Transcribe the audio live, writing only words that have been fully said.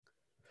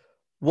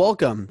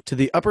Welcome to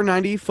the Upper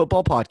 90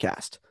 Football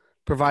Podcast,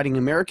 providing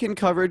American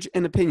coverage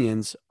and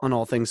opinions on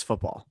all things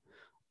football.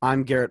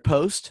 I'm Garrett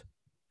Post.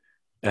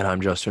 And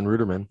I'm Justin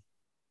Ruderman.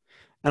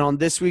 And on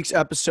this week's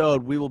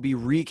episode, we will be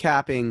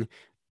recapping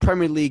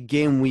Premier League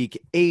Game Week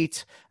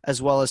 8,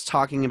 as well as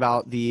talking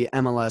about the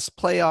MLS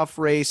Playoff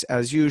Race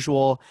as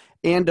usual.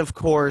 And of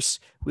course,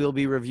 we'll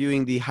be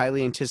reviewing the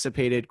highly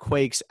anticipated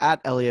Quakes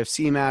at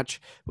LAFC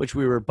match, which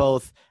we were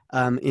both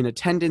in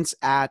attendance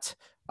at.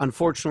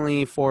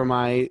 Unfortunately for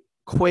my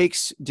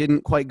Quakes,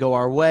 didn't quite go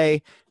our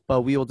way,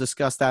 but we will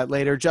discuss that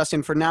later.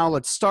 Justin, for now,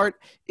 let's start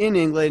in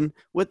England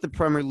with the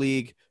Premier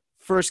League.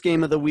 First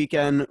game of the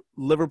weekend,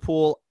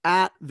 Liverpool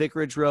at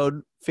Vicarage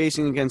Road,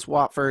 facing against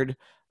Watford,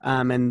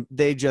 and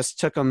they just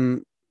took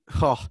them.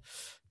 Oh,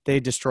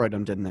 they destroyed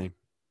them, didn't they?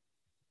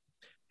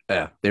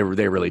 Yeah, they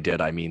really did.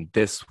 I mean,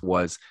 this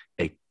was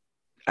a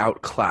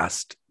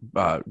outclassed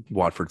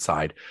Watford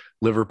side.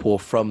 Liverpool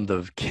from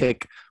the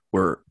kick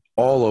were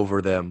all over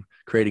them,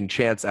 creating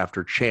chance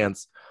after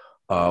chance.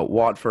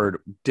 Watford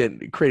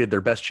created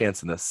their best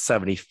chance in the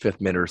 75th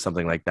minute or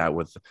something like that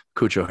with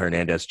Cucho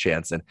Hernandez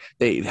chance, and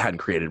they hadn't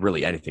created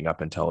really anything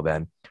up until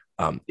then.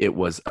 It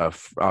was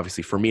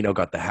obviously Firmino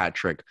got the hat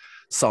trick.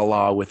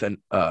 Salah with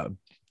a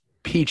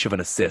peach of an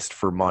assist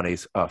for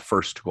Mane's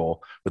first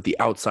goal with the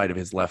outside of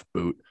his left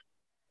boot,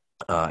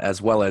 as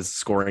well as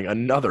scoring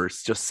another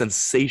just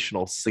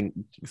sensational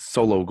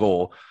solo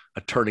goal,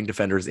 turning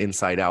defenders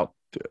inside out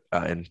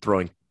and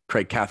throwing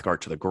Craig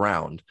Cathcart to the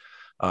ground.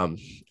 I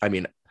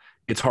mean,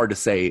 it's hard to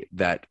say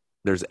that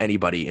there's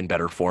anybody in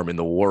better form in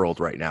the world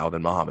right now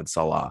than Mohamed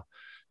Salah.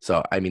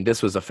 So, I mean,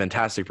 this was a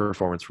fantastic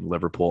performance from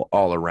Liverpool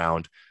all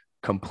around,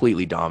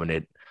 completely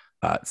dominant,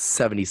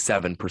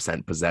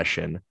 77%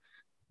 possession,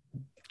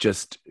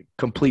 just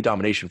complete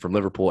domination from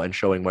Liverpool and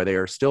showing why they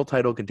are still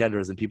title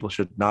contenders and people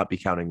should not be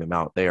counting them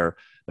out. They are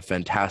a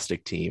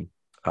fantastic team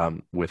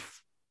they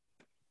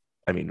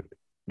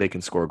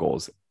can score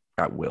goals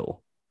at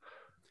will.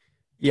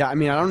 Yeah, I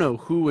mean, I don't know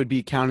who would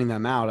be counting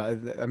them out.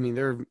 I mean,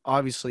 they're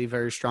obviously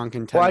very strong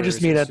contenders. Well, I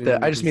just mean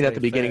at the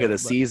beginning of the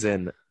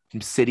season,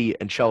 City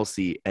and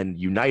Chelsea and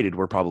United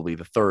were probably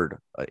the third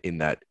in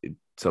that.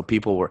 So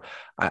people were.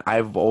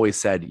 I've always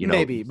said,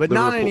 maybe, but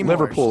Liverpool, not anymore.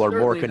 Liverpool are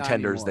Certainly more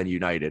contenders than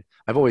United.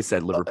 I've always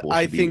said Liverpool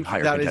should be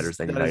higher contenders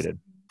than United.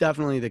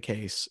 Definitely the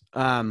case.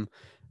 And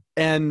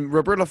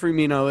Roberto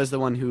Firmino is the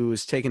one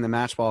who's taking the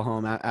match ball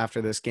home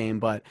after this game,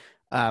 but.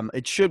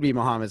 It should be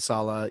Mohamed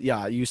Salah.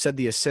 Yeah, you said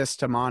the assist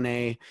to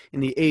Mane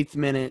in the 8th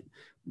minute,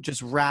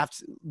 just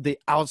wrapped the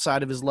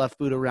outside of his left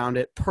boot around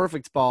it.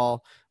 Perfect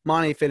ball.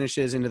 Mane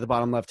finishes into the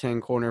bottom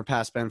left-hand corner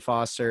past Ben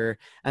Foster.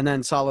 And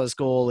then Salah's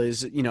goal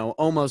is,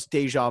 almost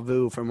deja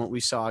vu from what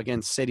we saw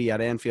against City at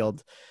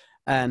Anfield.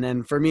 And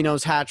then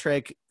Firmino's hat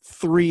trick,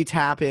 3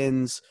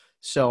 tap-ins.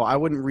 So I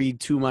wouldn't read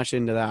too much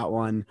into that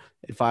one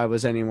if I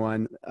was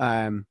anyone.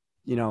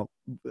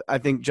 I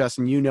think,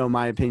 Justin,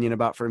 my opinion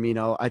about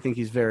Firmino. I think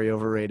he's very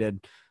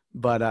overrated,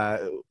 but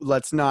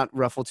let's not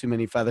ruffle too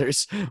many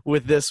feathers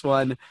with this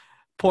one.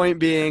 Point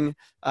being,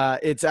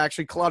 it's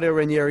actually Claudio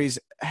Ranieri's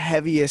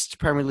heaviest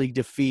Premier League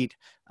defeat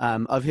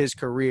of his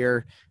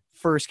career.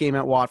 First game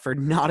at Watford,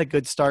 not a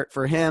good start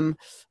for him.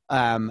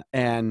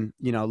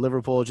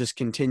 Liverpool just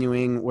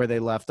continuing where they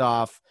left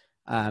off.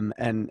 They're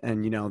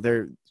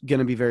going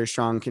to be very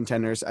strong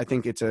contenders. I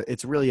think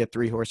it's really a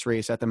 3-horse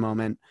race at the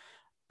moment,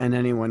 and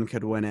anyone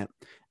could win it.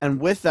 And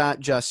with that,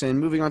 Justin,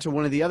 moving on to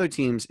one of the other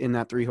teams in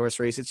that 3-horse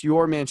race, it's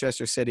your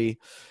Manchester City,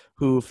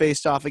 who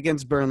faced off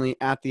against Burnley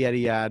at the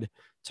Etihad.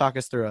 Talk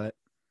us through it.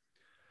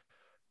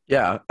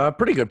 Yeah, a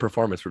pretty good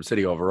performance from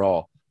City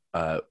overall.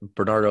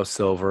 Bernardo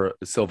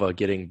Silva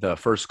getting the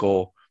first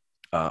goal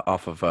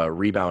off of a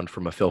rebound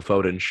from a Phil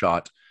Foden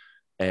shot.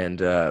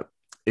 And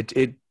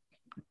it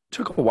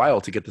took a while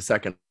to get the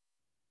second.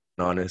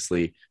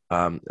 Honestly,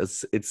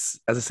 it's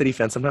as a City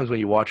fan, sometimes when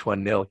you watch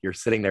 1-0, you're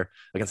sitting there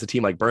against a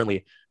team like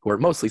Burnley, who are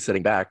mostly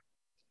sitting back,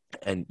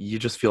 and you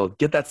just feel,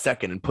 get that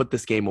second and put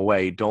this game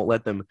away. Don't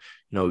let them,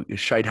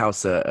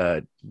 Scheidhaus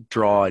a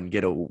draw and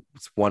get a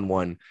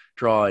 1-1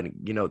 draw. And,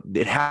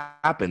 it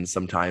happens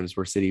sometimes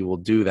where City will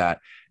do that.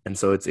 And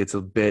so it's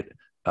a bit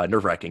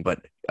nerve-wracking.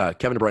 But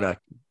Kevin De Bruyne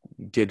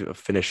did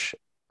finish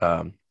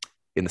in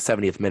the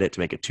 70th minute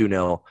to make it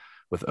 2-0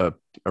 with a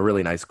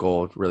really nice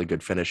goal, really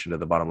good finish into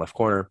the bottom left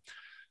corner.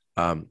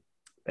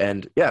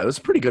 And yeah, it was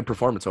a pretty good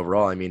performance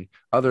overall. I mean,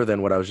 other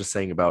than what I was just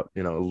saying about,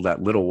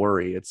 that little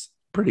worry, it's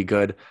pretty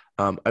good.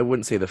 I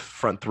wouldn't say the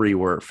front 3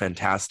 were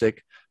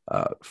fantastic.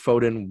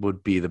 Foden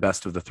would be the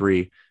best of the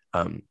 3.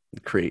 He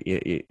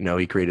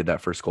created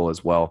that first goal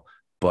as well.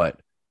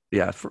 But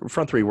yeah,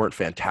 front 3 weren't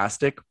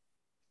fantastic.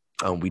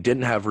 We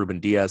didn't have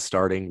Ruben Diaz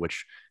starting,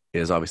 which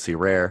is obviously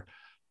rare.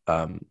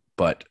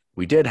 But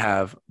we did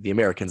have the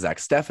American Zach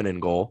Steffen in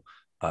goal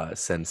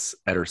since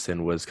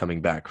Ederson was coming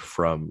back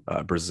from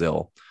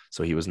Brazil.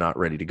 So he was not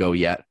ready to go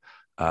yet.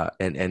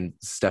 And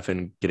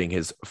Steffen getting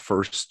his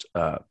first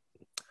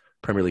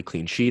Premier League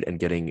clean sheet and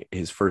getting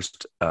his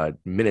first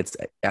minutes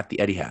at the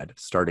Etihad,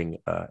 starting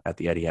at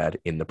the Etihad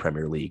in the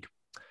Premier League.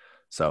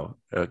 So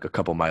a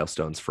couple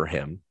milestones for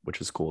him,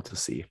 which is cool to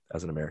see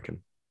as an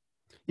American.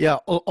 Yeah.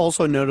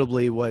 Also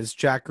notably was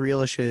Jack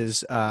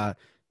Grealish's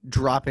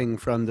dropping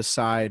from the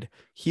side.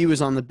 He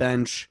was on the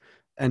bench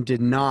and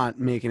did not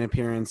make an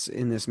appearance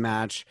in this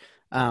match,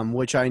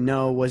 which I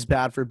know was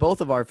bad for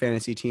both of our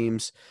fantasy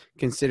teams,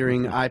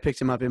 considering I picked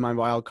him up in my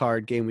wild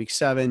card game week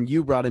 7.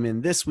 You brought him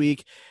in this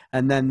week,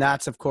 and then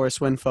that's, of course,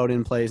 when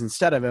Foden plays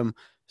instead of him.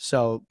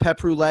 So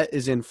Pep Roulette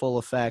is in full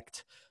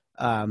effect.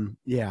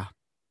 Yeah.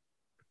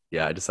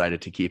 Yeah, I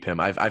decided to keep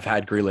him. I've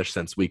had Grealish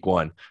since week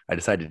 1. I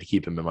decided to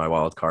keep him in my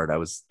wild card. I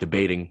was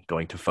debating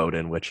going to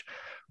Foden, which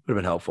would have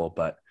been helpful,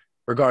 but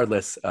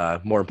regardless,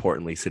 more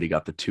importantly, City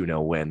got the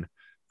 2-0 win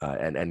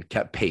and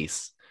kept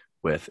pace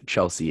with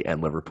Chelsea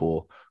and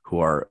Liverpool, who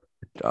are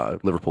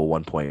Liverpool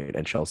 1 point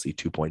and Chelsea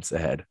 2 points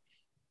ahead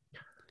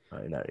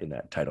in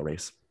that title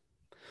race.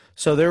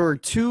 So there were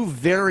 2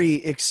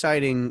 very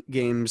exciting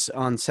games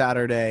on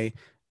Saturday.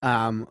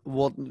 Both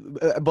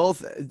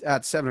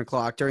at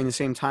 7:00 during the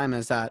same time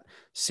as that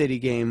City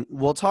game.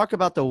 We'll talk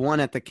about the one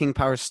at the King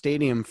Power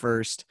Stadium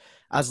first,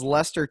 as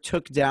Leicester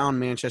took down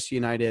Manchester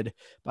United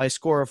by a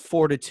score of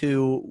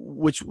 4-2,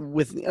 which it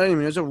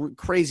was a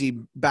crazy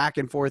back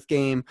and forth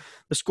game.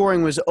 The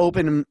scoring was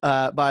opened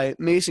by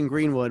Mason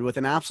Greenwood with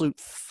an absolute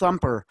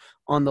thumper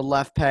on the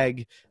left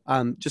peg.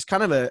 Just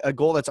kind of a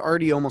goal that's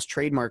already almost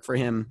trademarked for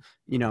him.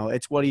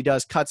 It's what he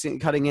does,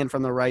 cutting in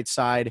from the right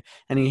side,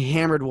 and he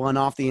hammered one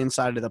off the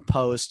inside of the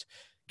post.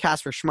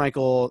 Kasper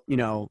Schmeichel,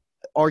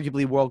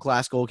 arguably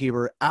world-class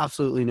goalkeeper,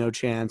 absolutely no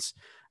chance.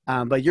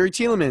 But Yuri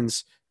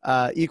Tielemans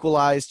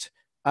equalized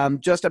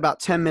just about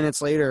 10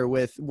 minutes later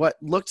with what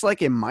looked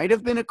like it might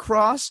have been a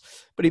cross,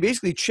 but he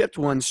basically chipped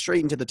one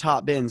straight into the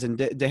top bins, and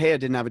De Gea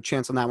didn't have a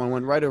chance on that one.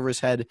 Went right over his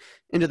head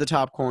into the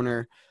top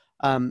corner.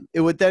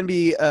 It would then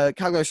be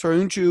Kagler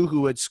Soruncu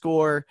who would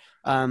score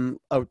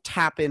a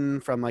tap-in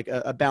from like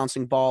a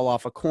bouncing ball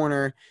off a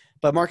corner.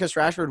 But Marcus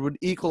Rashford would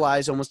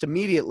equalize almost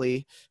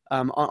immediately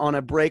on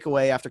a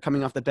breakaway after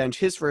coming off the bench,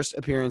 his first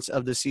appearance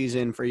of the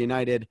season for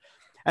United.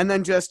 And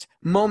then just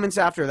moments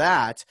after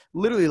that,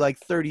 literally like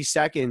 30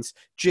 seconds,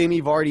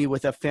 Jamie Vardy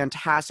with a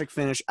fantastic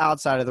finish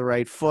outside of the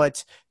right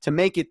foot to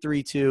make it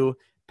 3-2.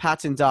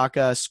 Patson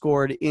Daka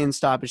scored in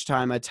stoppage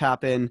time, a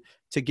tap-in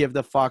to give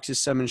the Foxes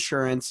some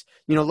insurance.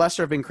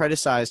 Leicester have been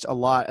criticized a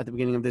lot at the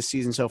beginning of this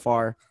season so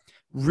far.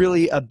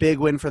 Really a big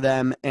win for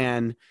them,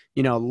 and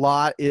a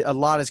lot is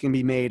going to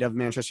be made of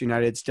Manchester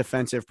United's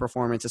defensive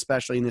performance,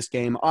 especially in this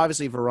game.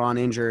 Obviously, Varane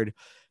injured,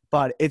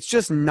 but it's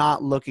just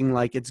not looking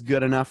like it's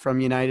good enough from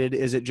United,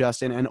 is it,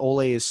 Justin? And Ole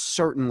is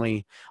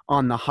certainly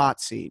on the hot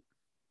seat.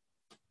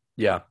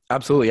 Yeah,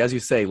 absolutely. As you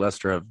say,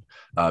 Leicester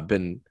have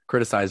been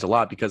criticized a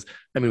lot because,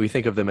 we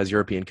think of them as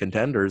European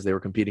contenders. They were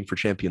competing for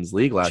Champions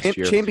League last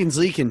year. Champions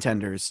League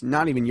contenders,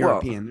 not even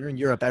European. They're in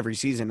Europe every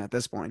season at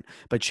this point,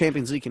 but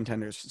Champions League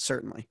contenders,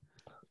 certainly.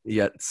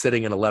 Yet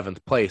sitting in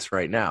 11th place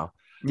right now,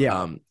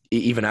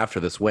 even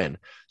after this win.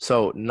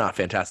 So not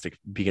fantastic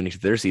beginning to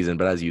their season,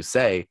 but as you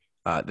say,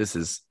 this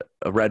is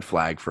a red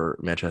flag for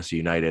Manchester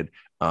United,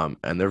 and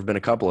there have been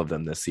a couple of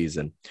them this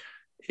season.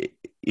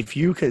 If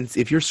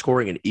you're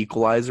scoring an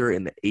equalizer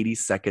in the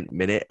 82nd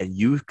minute and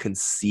you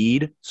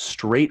concede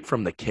straight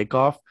from the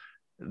kickoff,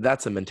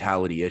 that's a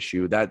mentality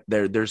issue. That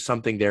there's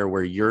something there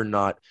where you're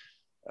not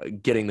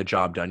getting the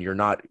job done. You're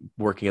not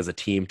working as a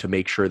team to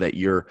make sure that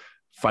you're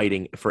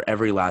fighting for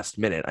every last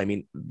minute.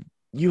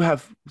 You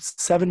have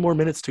 7 more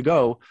minutes to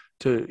go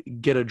to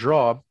get a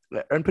draw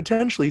and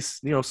potentially,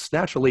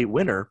 snatch a late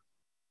winner.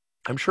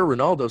 I'm sure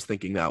Ronaldo's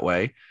thinking that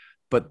way,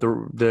 but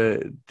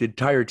the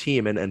entire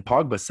team and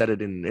Pogba said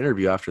it in an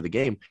interview after the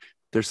game.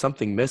 There's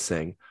something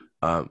missing.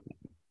 I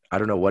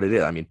don't know what it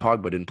is.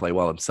 Pogba didn't play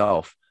well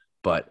himself,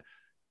 but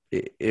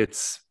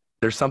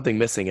there's something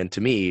missing. And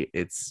to me,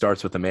 it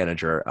starts with the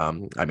manager.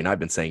 I've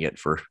been saying it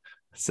for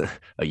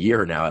a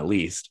year now, at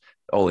least.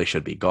 Ole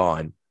should be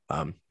gone.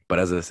 But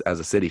as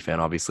a City fan,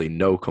 obviously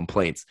no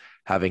complaints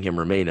having him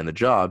remain in the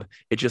job.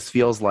 It just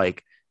feels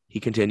like he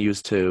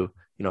continues to,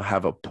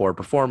 have a poor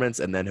performance,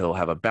 and then he'll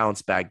have a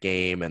bounce back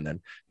game, and then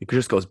it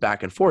just goes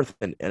back and forth.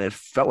 And it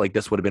felt like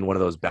this would have been one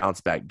of those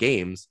bounce back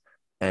games.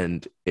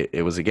 And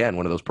it was, again,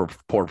 one of those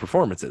poor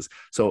performances.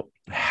 So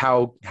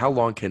how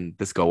long can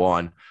this go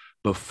on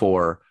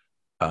before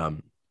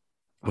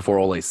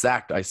Ole's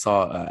sacked? I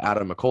saw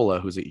Adam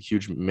McCullough, who's a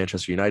huge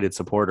Manchester United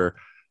supporter.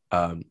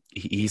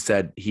 He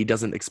said he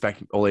doesn't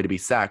expect Ole to be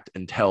sacked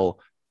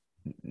until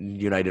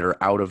United are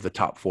out of the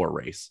top 4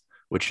 race,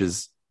 which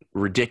is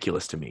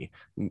ridiculous to me.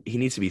 He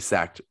needs to be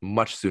sacked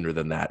much sooner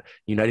than that.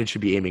 United should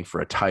be aiming for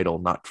a title,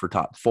 not for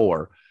top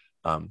 4.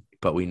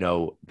 But we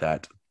know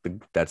that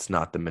that's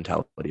not the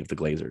mentality of the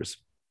Glazers.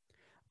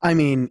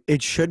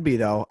 It should be,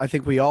 though. I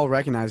think we all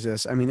recognize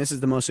this. This is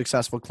the most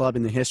successful club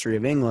in the history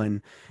of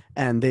England,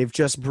 and they've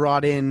just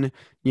brought in,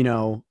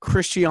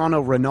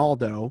 Cristiano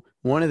Ronaldo,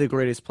 one of the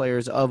greatest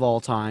players of all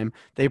time.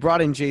 They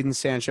brought in Jadon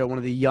Sancho, one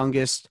of the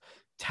youngest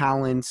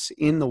talents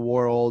in the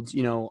world,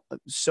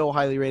 so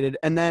highly rated.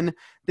 And then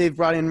they've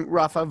brought in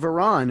Rafa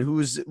Varane,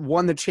 who's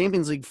won the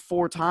Champions League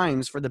 4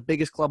 times for the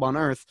biggest club on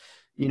earth.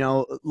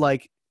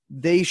 Like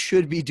they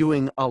should be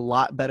doing a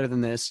lot better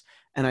than this.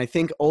 And I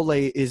think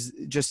Ole is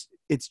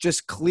it's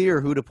just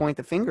clear who to point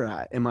the finger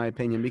at, in my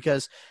opinion,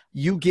 because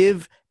you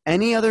give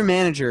any other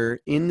manager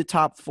in the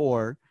top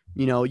four,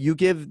 you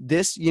give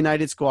this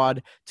United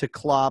squad to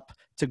Klopp,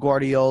 to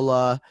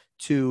Guardiola,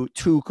 to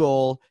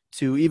Tuchel,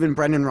 to even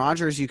Brendan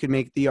Rodgers, you could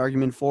make the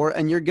argument for,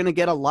 and you're going to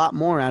get a lot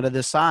more out of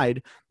this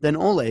side than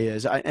Ole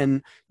is.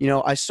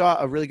 I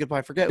saw a really good point.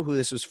 I forget who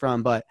this was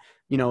from, but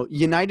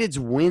United's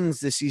wins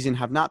this season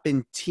have not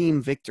been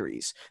team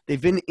victories.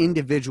 They've been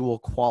individual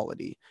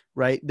quality,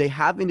 right? They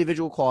have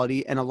individual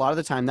quality, and a lot of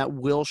the time that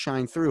will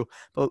shine through.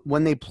 But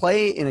when they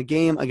play in a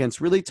game against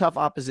really tough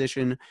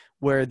opposition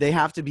where they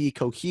have to be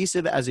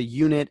cohesive as a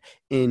unit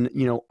in,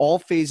 all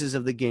phases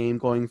of the game,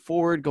 going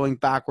forward, going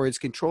backwards,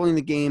 controlling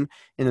the game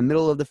in the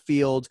middle of the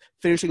field,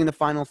 finishing in the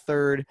final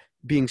third,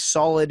 being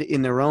solid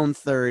in their own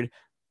third,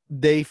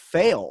 they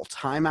fail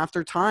time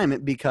after time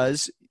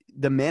because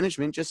the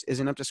management just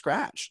isn't up to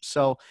scratch.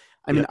 So,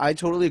 I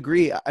totally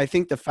agree. I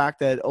think the fact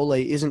that Ole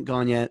isn't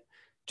gone yet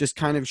just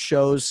kind of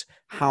shows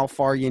how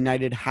far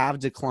United have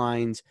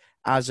declined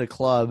as a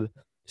club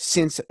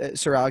since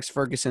Sir Alex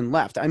Ferguson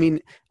left. I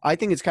think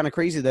it's kind of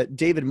crazy that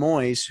David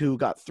Moyes, who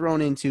got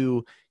thrown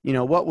into,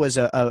 what was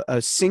a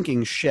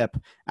sinking ship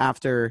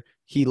after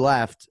he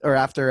left, or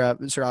after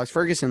Sir Alex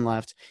Ferguson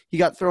left, he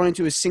got thrown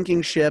into a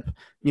sinking ship,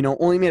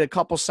 only made a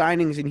couple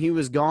signings and he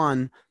was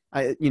gone,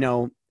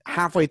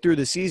 halfway through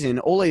the season.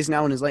 Ole is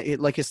now in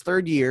his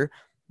third year,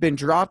 been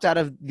dropped out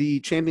of the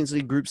Champions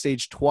League group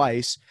stage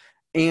twice,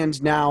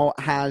 and now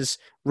has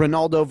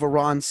Ronaldo,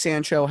 Varane,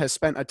 Sancho, has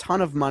spent a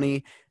ton of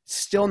money,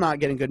 still not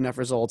getting good enough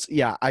results.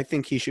 Yeah, I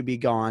think he should be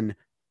gone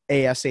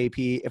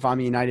ASAP. If I'm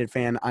a United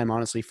fan, I'm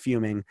honestly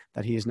fuming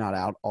that he is not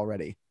out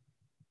already.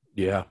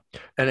 Yeah.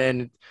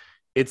 And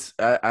it's,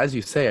 as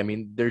you say,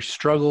 their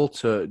struggle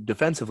to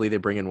defensively, they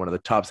bring in one of the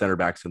top center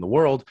backs in the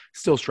world,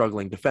 still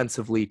struggling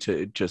defensively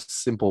to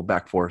just simple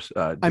back force.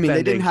 Defending.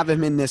 They didn't have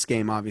him in this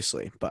game,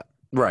 obviously, but.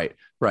 Right.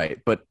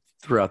 But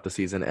throughout the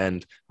season,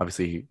 and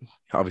obviously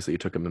it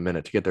took him a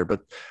minute to get there,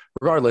 but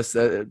regardless,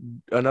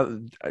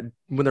 when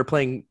they're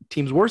playing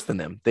teams worse than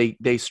them,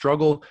 they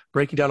struggle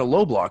breaking down a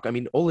low block.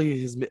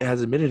 Ole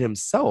has admitted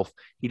himself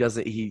he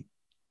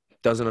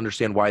doesn't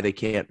understand why they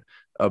can't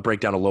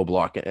break down a low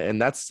block,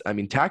 and that's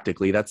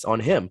tactically that's on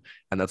him,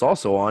 and that's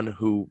also on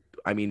who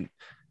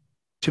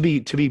to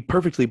be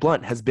perfectly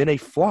blunt has been a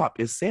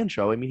flop is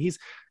Sancho. He's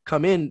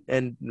come in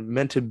and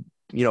meant to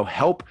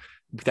help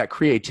that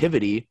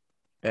creativity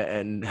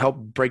and help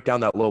break down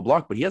that low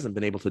block, but he hasn't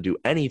been able to do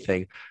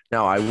anything.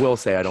 Now, I will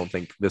say I don't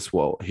think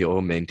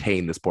he'll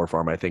maintain this poor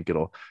form. I think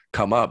it'll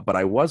come up, but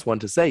I was one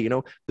to say,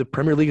 the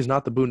Premier League is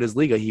not the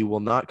Bundesliga. He will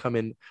not come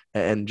in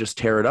and just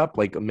tear it up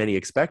like many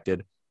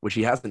expected, which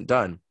he hasn't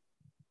done.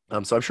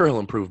 So I'm sure he'll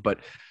improve, but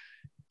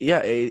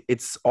yeah,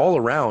 it's all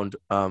around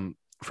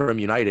from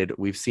United.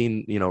 We've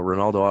seen,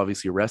 Ronaldo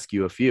obviously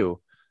rescue a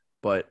few,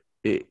 but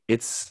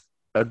it's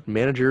a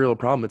managerial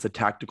problem. It's a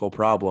tactical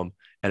problem.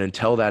 And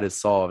until that is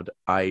solved,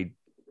 I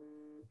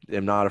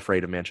am not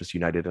afraid of Manchester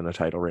United in a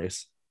title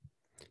race.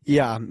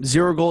 Yeah,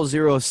 0 goals,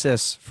 0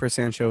 assists for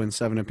Sancho in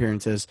 7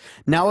 appearances.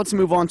 Now let's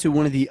move on to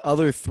one of the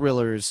other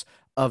thrillers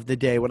of the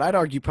day. What I'd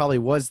argue probably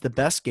was the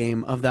best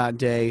game of that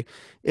day.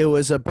 It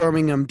was a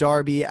Birmingham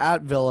derby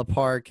at Villa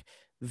Park.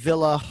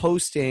 Villa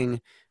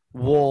hosting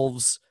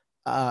Wolves.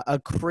 A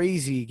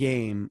crazy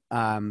game.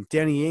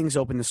 Danny Ings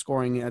opened the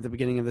scoring at the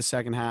beginning of the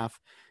second half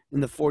in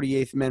the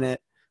 48th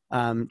minute.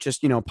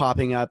 Just,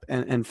 popping up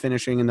and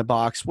finishing in the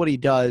box, what he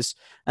does.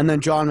 And then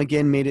John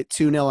McGinn made it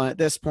 2-0. And at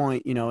this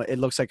point, it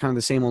looks like kind of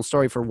the same old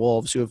story for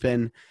Wolves, who have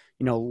been,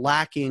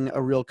 lacking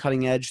a real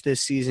cutting edge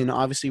this season.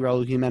 Obviously,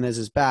 Raul Jimenez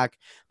is back,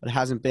 but it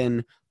hasn't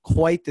been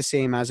quite the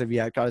same as of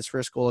yet. Got his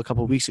first goal a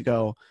couple of weeks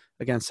ago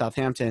against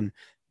Southampton.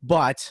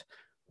 But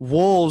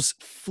Wolves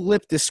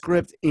flipped the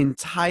script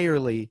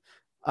entirely.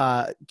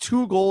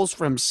 2 goals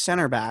from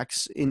center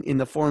backs in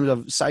the form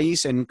of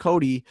Saiss and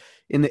Cody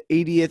in the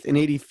 80th and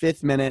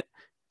 85th minute,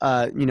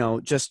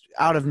 just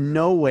out of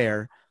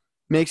nowhere,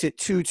 makes it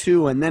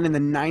 2-2. And then in the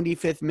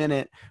 95th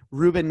minute,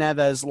 Ruben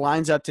Neves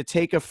lines up to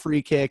take a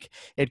free kick.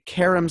 It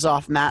caroms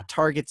off Matt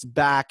Target's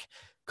back,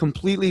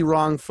 completely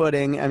wrong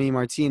footing.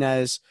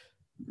 Martinez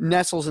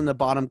nestles in the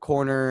bottom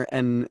corner,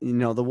 and,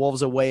 the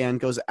Wolves away end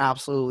goes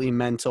absolutely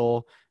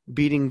mental,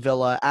 beating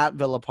Villa at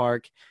Villa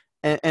Park.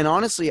 And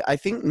honestly, I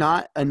think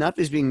not enough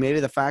is being made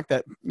of the fact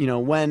that,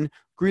 when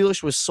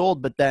Grealish was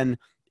sold, but then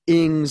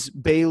Ings,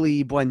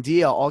 Bailey,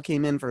 Buendia all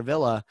came in for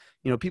Villa,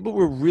 people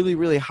were really,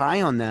 really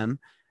high on them.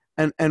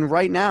 And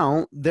right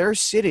now, they're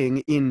sitting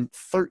in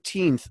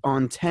 13th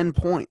on 10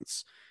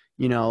 points.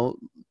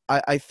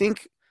 I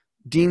think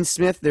Dean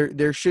Smith,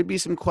 there should be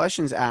some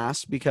questions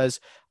asked,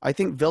 because I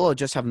think Villa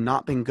just have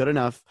not been good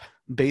enough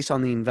based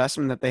on the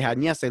investment that they had.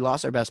 And yes, they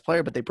lost their best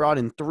player, but they brought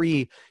in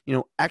 3,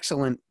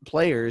 excellent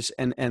players,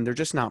 and they're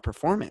just not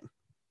performing.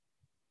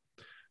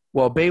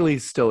 Well,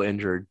 Bailey's still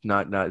injured,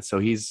 not so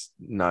he's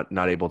not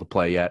able to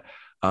play yet.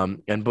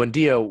 And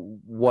Buendia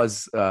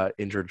was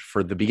injured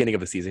for the beginning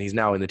of the season. He's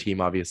now in the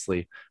team,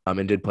 obviously,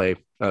 and did play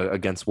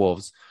against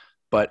Wolves.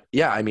 But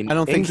yeah, I mean, I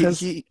don't think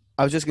Ings has.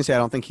 I was just gonna say I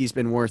don't think he's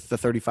been worth the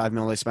 35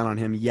 mil they spent on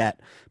him yet.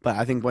 But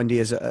I think Wendy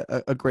is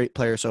a great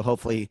player, so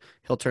hopefully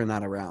he'll turn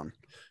that around.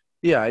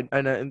 Yeah,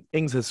 and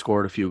Ings has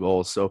scored a few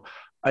goals. So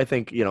I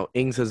think,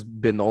 Ings has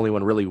been the only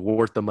one really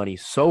worth the money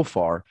so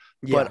far.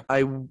 Yeah,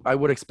 But I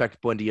would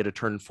expect Buendia to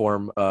turn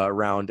form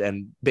around,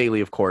 and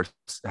Bailey, of course,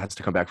 has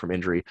to come back from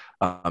injury.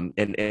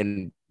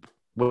 And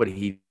what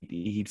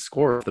he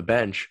scored off the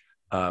bench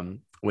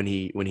when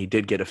he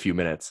did get a few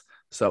minutes.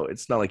 So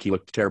it's not like he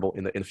looked terrible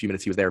in the few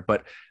minutes he was there.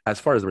 But as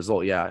far as the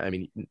result, yeah, I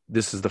mean,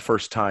 this is the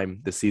first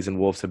time this season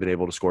Wolves have been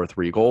able to score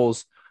 3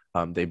 goals.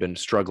 They've been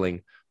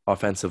struggling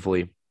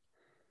offensively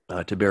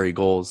to bury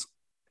goals,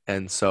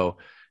 and so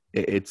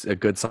it's a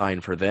good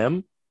sign for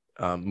them,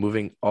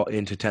 moving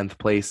into 10th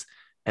place,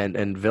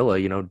 and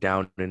Villa,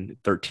 down in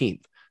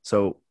 13th.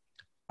 So,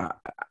 I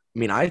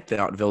mean, I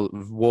thought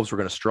Wolves were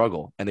going to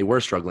struggle, and they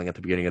were struggling at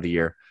the beginning of the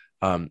year,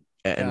 and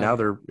now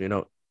they're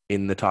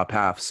in the top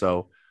half.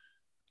 So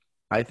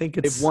I think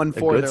they've it's won a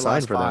 4 of good their sign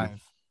last for them.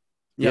 5.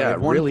 Yeah,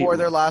 they've won really. 4 of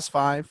their last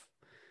 5.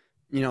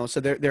 So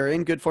they're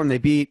in good form. They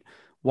beat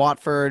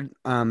Watford.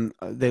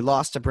 They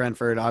lost to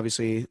Brentford,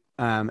 obviously,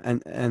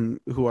 and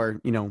who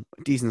are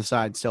decent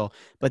side still.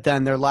 But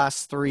then their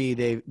last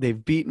 3,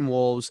 they've beaten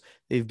Wolves.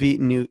 They've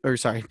beaten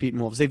beaten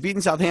Wolves. They've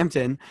beaten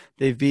Southampton.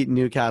 They've beaten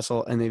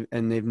Newcastle, and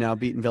they've now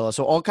beaten Villa.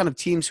 So all kind of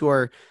teams who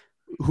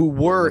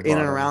were in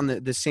and around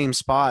the same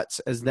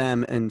spots as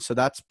them, and so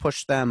that's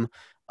pushed them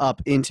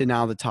up into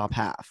now the top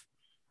half.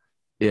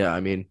 Yeah,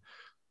 I mean,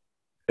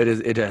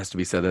 it has to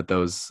be said that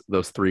those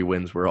 3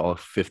 wins were all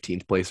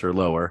 15th place or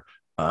lower.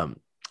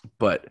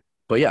 But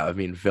yeah, I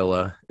mean,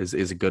 Villa is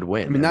a good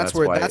win. I mean, that's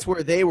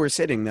where they were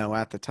sitting though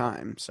at the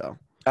time. So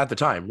at the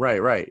time,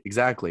 right,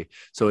 exactly.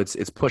 So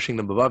it's pushing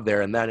them above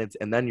there, and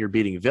then you're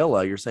beating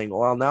Villa. You're saying,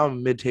 well, now I'm a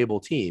mid-table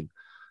team.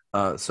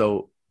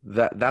 So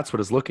that's what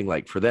it's looking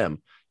like for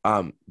them.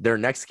 Their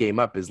next game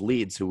up is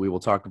Leeds, who we will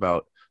talk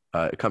about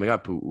coming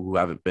up, who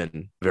haven't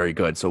been very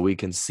good. So we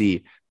can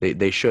see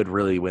they should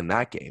really win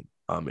that game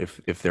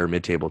if they're a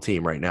mid-table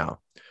team right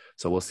now.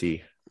 So we'll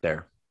see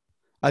there.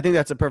 I think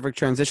that's a perfect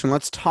transition.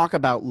 Let's talk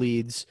about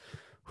Leeds,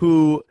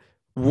 who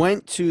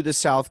went to the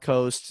South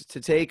Coast to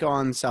take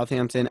on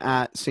Southampton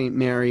at St.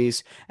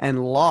 Mary's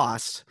and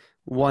lost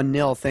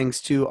 1-0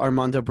 thanks to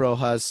Armando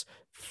Broja's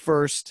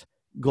first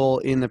goal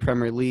in the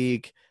Premier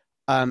League.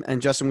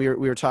 And Justin, we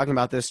were talking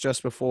about this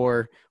just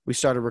before we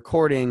started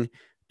recording,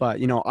 but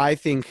I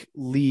think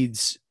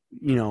Leeds,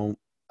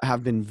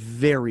 have been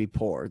very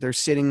poor. They're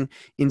sitting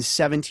in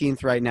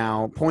 17th right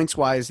now.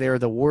 Points-wise, they're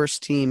the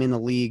worst team in the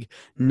league,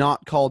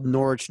 not called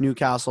Norwich,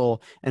 Newcastle,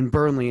 and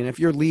Burnley. And if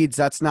you're Leeds,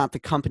 that's not the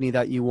company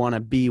that you want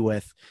to be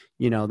with.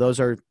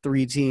 Those are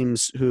 3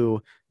 teams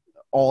who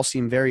all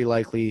seem very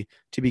likely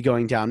to be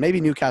going down.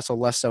 Maybe Newcastle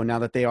less so now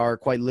that they are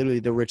quite literally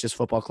the richest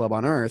football club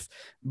on earth.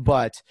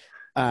 But,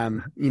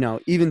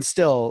 even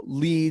still,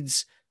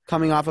 Leeds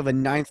coming off of a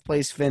 9th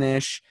place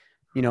finish,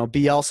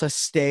 Bielsa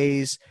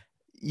stays,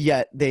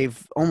 yet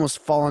they've almost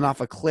fallen off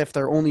a cliff.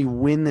 Their only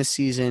win this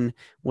season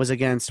was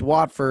against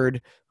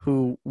Watford,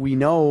 who we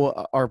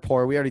know are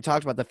poor. We already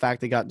talked about the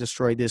fact they got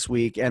destroyed this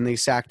week, and they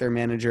sacked their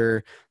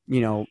manager,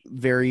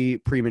 very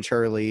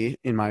prematurely,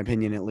 in my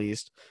opinion, at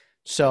least.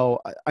 So,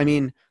 I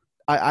mean,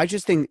 I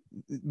just think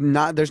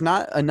there's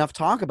not enough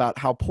talk about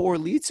how poor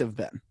Leeds have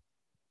been.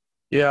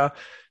 Yeah,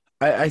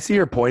 I see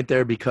your point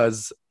there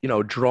because,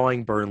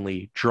 drawing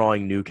Burnley,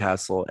 drawing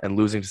Newcastle, and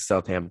losing to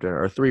Southampton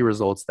are 3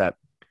 results that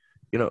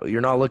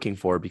you're not looking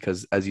for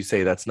because, as you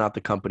say, that's not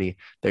the company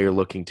that you're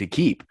looking to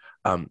keep.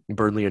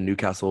 Burnley and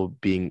Newcastle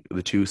being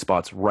the 2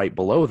 spots right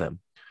below them.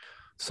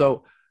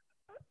 So,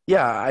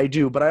 yeah, I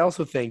do. But I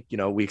also think,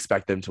 we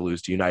expect them to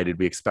lose to United.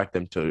 We expect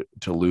them to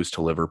lose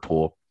to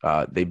Liverpool.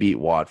 They beat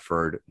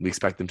Watford. We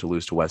expect them to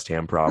lose to West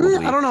Ham probably.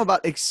 I don't know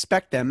about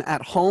expect them.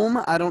 At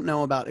home, I don't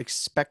know about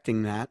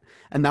expecting that.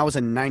 And that was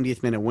a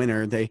 90th minute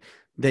winner.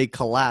 They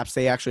collapsed.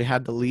 They actually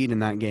had the lead in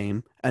that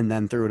game and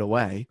then threw it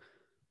away.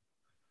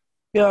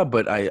 Yeah,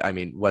 but I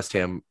mean, West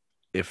Ham,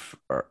 if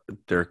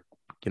they're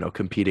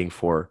competing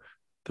for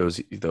those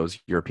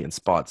European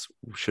spots,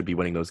 should be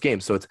winning those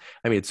games. So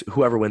it's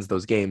whoever wins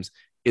those games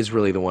is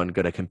really the one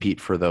going to compete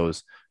for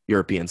those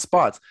European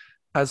spots.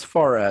 As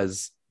far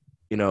as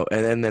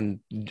and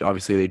then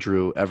obviously they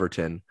drew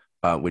everton,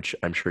 which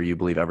I'm sure you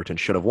believe Everton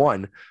should have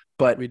won,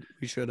 but we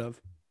should have.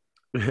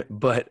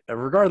 But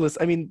regardless,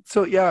 I mean,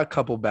 so yeah, a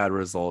couple bad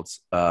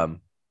results.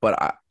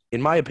 But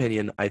in my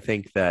opinion, I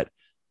think that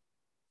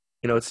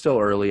it's still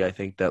early. I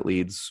think that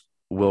Leeds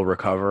will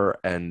recover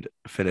and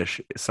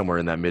finish somewhere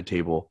in that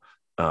mid-table.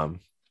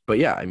 But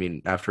yeah, I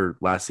mean, after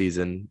last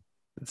season,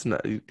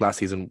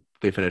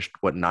 they finished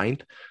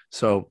 9th.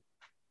 So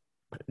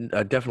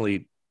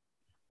definitely,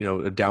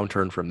 a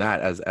downturn from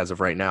that as of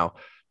right now.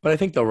 But I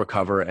think they'll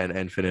recover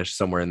and finish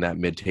somewhere in that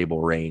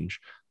mid-table range.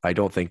 I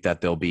don't think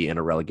that they'll be in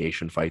a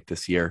relegation fight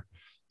this year.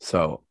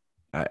 So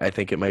I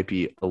think it might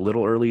be a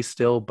little early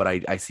still, but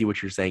I see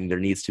what you're saying. There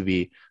needs to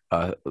be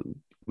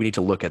we need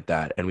to look at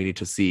that, and we need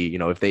to see,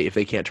 if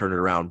they can't turn it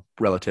around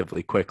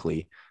relatively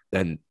quickly,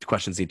 then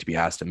questions need to be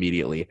asked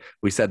immediately.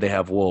 We said they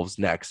have Wolves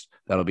next.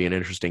 That'll be an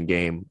interesting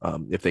game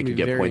if they It'll can be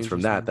get very points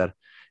from that.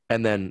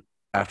 And then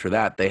after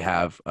that they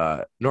have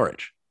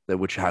Norwich,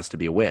 which has to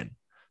be a win.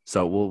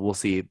 So we'll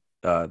see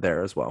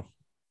there as well.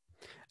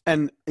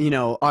 And,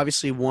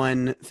 obviously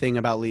one thing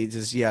about Leeds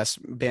is, yes,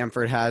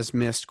 Bamford has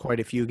missed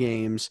quite a few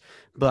games,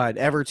 but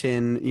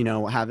Everton,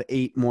 have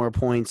 8 more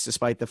points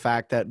despite the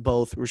fact that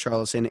both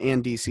Richarlison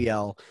and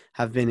DCL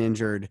have been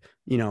injured,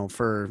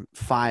 for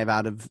 5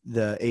 out of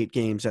the 8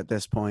 games at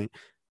this point.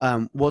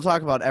 We'll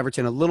talk about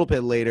Everton a little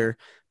bit later.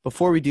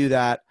 Before we do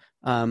that,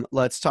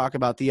 let's talk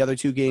about the other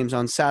 2 games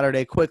on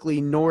Saturday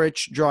quickly.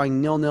 Norwich drawing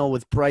 0-0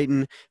 with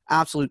Brighton.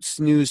 Absolute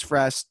snooze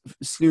fest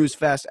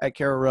at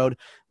Carrow Road.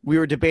 We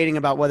were debating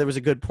about whether it was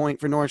a good point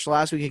for Norwich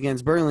last week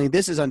against Burnley.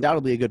 This is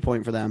undoubtedly a good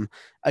point for them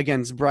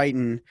against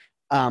Brighton.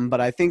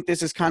 But I think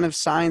this is kind of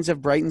signs of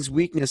Brighton's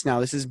weakness now.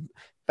 This is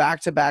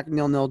back-to-back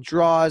 0-0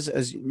 draws,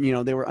 as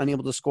they were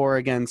unable to score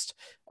against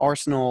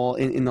Arsenal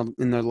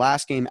in their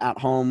last game at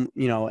home,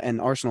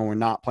 and Arsenal were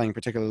not playing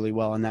particularly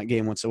well in that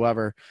game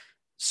whatsoever.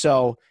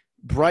 So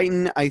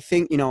Brighton, I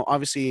think,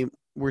 obviously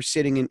we're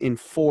sitting in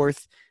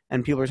 4th,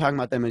 and people are talking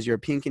about them as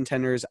European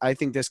contenders. I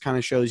think this kind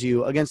of shows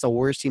you against the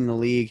worst team in the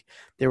league,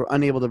 they were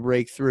unable to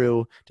break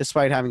through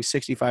despite having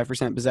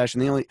 65% possession.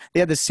 They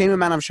had the same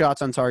amount of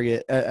shots on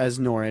target as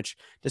Norwich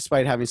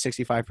despite having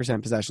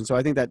 65% possession. So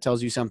I think that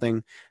tells you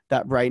something,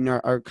 that Brighton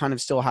are kind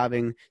of still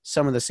having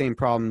some of the same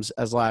problems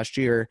as last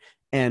year.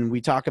 And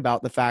we talk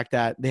about the fact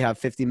that they have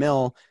 50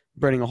 mil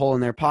burning a hole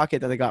in their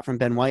pocket that they got from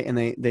Ben White, and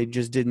they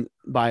just didn't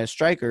buy a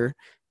striker.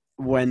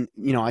 When,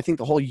 I think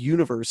the whole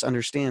universe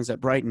understands that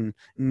Brighton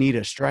need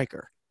a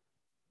striker.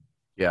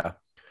 Yeah.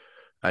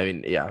 I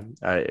mean, yeah,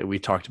 we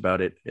talked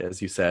about it,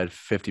 as you said,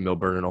 50 mil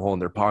burning a hole in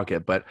their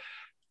pocket, but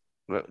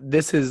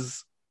this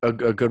is a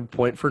good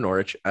point for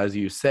Norwich, as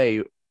you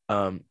say.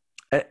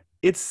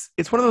 It's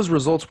one of those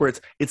results where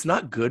it's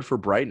not good for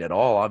Brighton at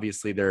all.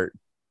 Obviously,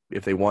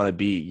 if they want to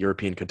be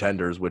European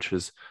contenders, which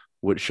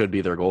should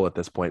be their goal at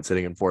this point,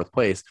 sitting in 4th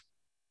place,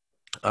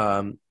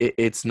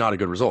 it's not a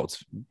good result.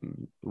 It's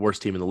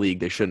worst team in the league.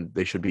 They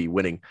should be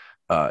winning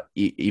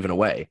even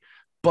away,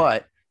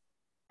 but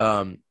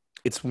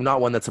it's not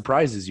one that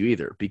surprises you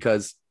either,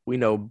 because we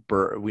know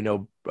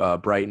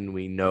Brighton.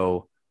 We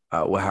know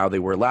how they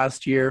were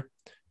last year.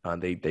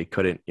 They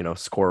couldn't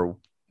score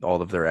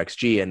all of their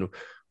XG, and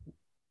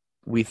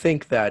we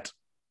think that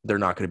they're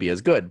not going to be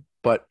as good.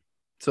 But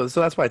so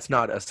that's why it's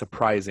not a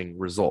surprising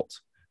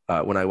result.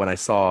 When I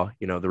saw,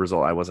 the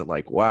result, I wasn't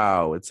like,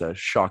 wow, it's a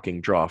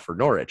shocking draw for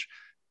Norwich.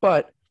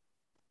 But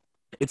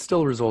it's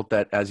still a result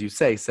that, as you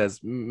say, says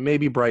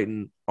maybe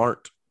Brighton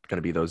aren't going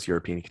to be those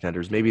European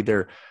contenders. Maybe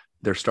their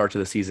start to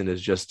the season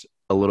is just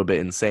a little bit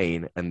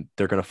insane and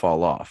they're going to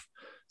fall off.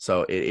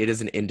 So it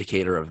is an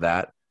indicator of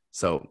that.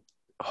 So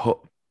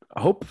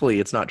hopefully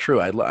it's not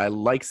true. I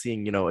like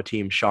seeing, a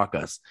team shock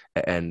us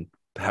and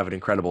have an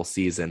incredible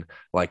season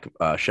like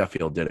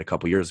Sheffield did a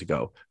couple years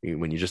ago,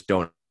 when you just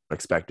don't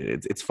expect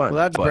it. It's fun.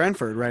 Well, that's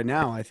Brentford right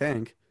now, I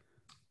think.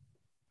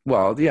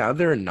 Well, yeah,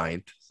 they're in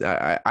 9th.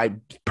 I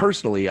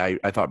personally, I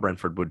thought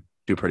Brentford would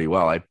do pretty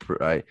well.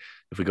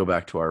 If we go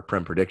back to our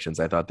Prem predictions,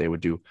 I thought they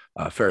would do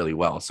fairly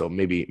well. So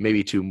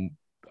maybe to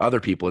other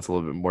people, it's a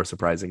little bit more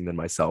surprising than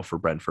myself for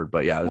Brentford.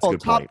 But yeah, that's a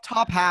good point.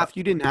 Top half,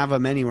 you didn't have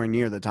them anywhere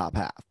near the top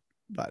half.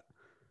 But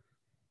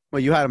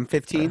you had them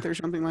 15th or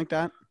something like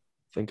that?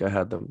 I think I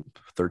had them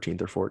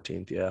 13th or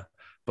 14th. Yeah,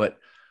 but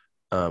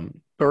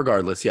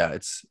regardless, yeah,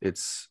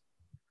 it's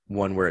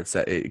one where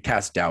it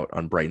casts doubt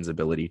on Brighton's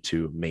ability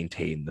to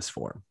maintain this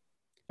form.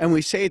 And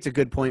we say it's a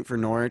good point for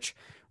Norwich.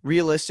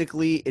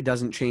 Realistically, it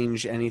doesn't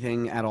change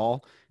anything at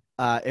all.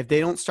 If they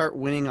don't start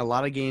winning a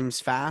lot of games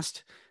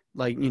fast,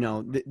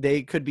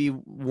 they could be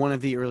one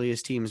of the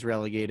earliest teams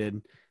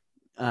relegated,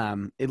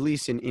 at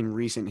least in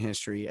recent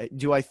history.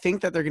 Do I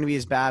think that they're going to be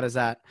as bad as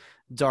that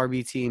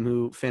Derby team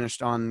who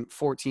finished on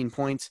 14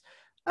 points?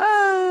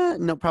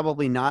 No,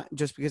 probably not,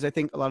 just because I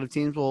think a lot of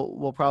teams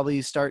will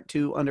probably start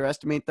to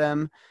underestimate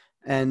them,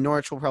 and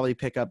Norwich will probably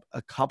pick up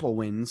a couple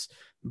wins.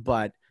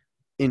 But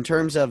in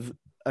terms of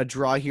a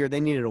draw here, they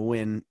needed a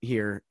win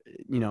here,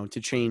 to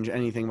change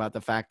anything about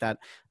the fact that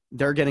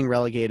they're getting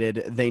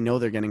relegated. They know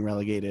they're getting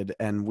relegated,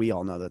 and we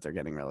all know that they're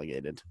getting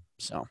relegated.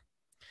 So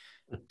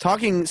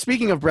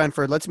speaking of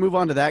Brentford, let's move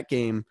on to that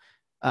game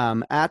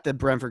at the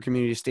Brentford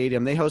Community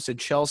Stadium. They hosted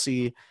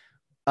Chelsea,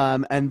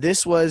 and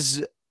this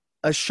was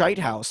a shite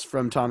house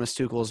from Thomas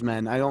Tuchel's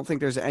men. I don't think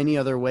there's any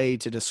other way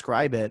to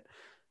describe it.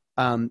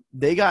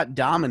 They got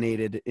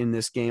dominated in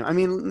this game. I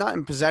mean, not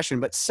in possession,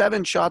 but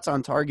 7 shots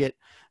on target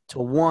to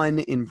 1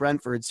 in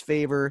Brentford's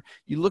favor.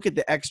 You look at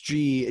the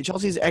XG.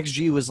 Chelsea's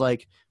XG was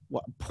like,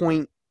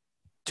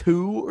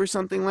 0.2 or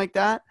something like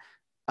that.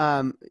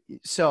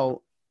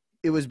 So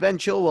it was Ben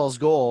Chilwell's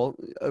goal,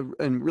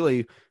 and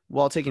really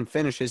well-taken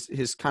finish,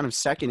 his kind of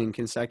second in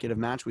consecutive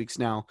match weeks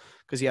now,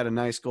 because he had a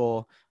nice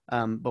goal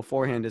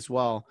beforehand as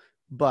well.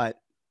 But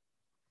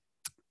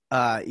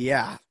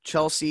yeah,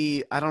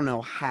 Chelsea, I don't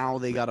know how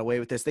they got away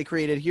with this.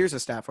 Here's a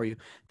stat for you.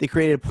 They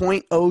created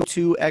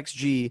 0.02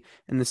 XG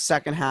in the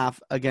second half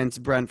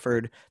against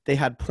Brentford. They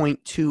had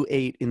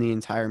 0.28 in the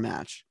entire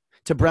match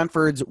to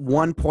Brentford's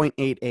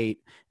 1.88,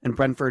 and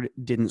Brentford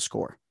didn't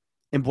score.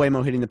 And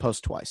Buemo hitting the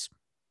post twice.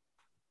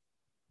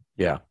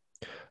 Yeah.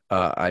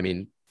 I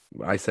mean,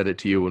 I said it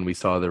to you when we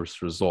saw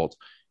this result.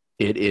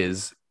 It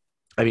is,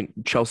 I mean,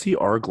 Chelsea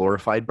are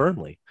glorified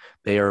Burnley.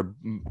 They are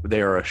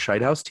a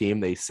shitehouse team.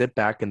 They sit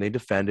back and they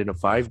defend in a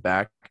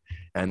 5-back,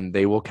 and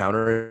they will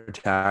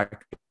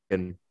counterattack.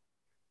 And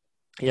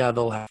yeah,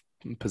 they'll have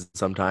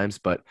sometimes,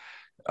 but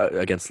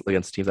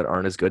against teams that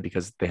aren't as good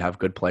because they have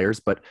good players,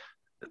 but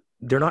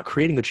they're not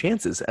creating the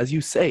chances. As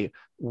you say,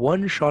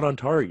 one shot on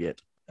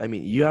target. I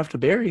mean, you have to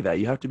bury that.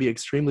 You have to be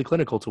extremely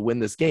clinical to win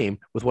this game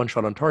with one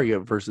shot on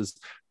target versus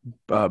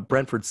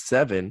Brentford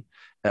 7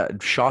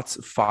 shots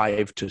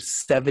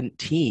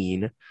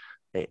 5-17.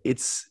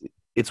 It's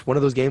one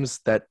of those games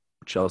that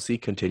Chelsea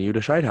continue to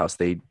shitehouse.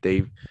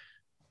 They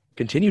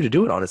continue to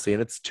do it, honestly,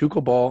 and it's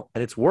Tuchel ball,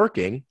 and it's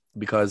working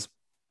because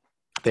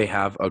they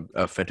have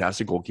a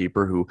fantastic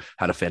goalkeeper who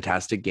had a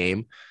fantastic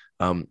game,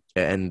 and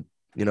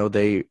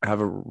they have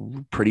a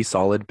pretty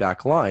solid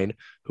back line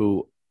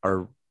who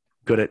are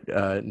good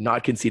at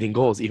not conceding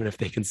goals, even if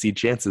they concede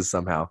chances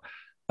somehow.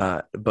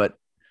 But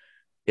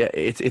yeah,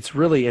 it's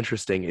really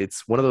interesting.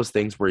 It's one of those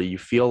things where you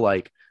feel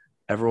like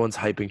everyone's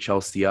hyping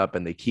Chelsea up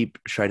and they keep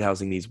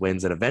shitehousing these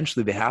wins, and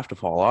eventually they have to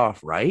fall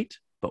off, right?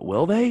 But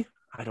will they?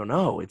 I don't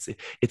know.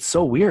 It's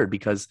so weird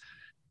because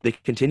they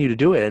continue to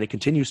do it and it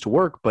continues to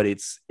work, but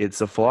it's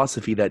a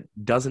philosophy that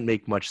doesn't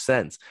make much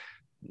sense.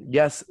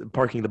 Yes,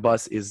 parking the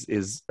bus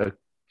is a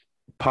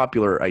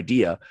popular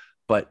idea,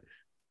 but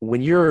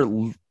when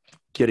you're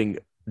getting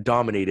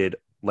dominated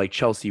like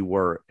Chelsea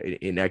were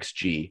in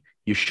XG,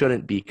 you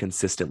shouldn't be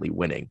consistently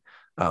winning.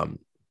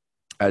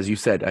 As you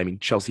said, I mean,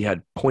 Chelsea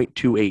had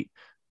 0.28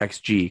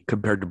 XG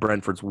compared to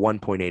Brentford's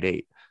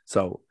 1.88.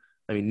 So,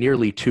 I mean,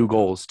 nearly 2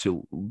 goals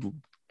to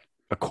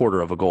a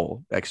quarter of a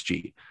goal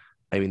XG.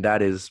 I mean,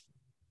 that is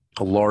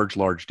a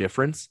large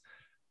difference.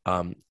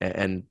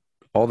 And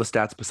all the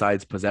stats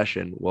besides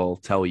possession will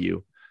tell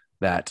you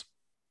that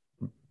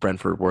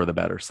Brentford were the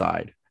better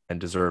side and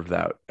deserve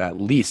that, at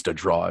least a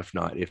draw, if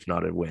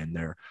not a win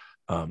there.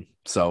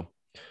 So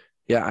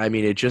yeah, I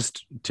mean,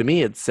 to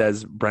me, it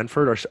says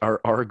Brentford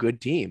are a good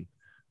team.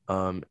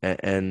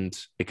 And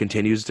it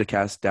continues to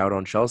cast doubt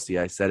on Chelsea.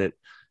 I said it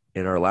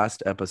in our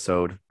last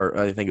episode, or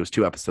I think it was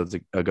 2 episodes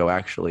ago,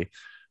 actually,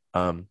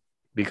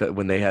 because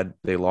when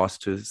they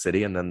lost to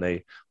City and then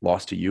they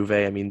lost to Juve.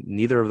 I mean,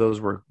 neither of those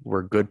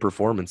were good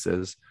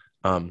performances.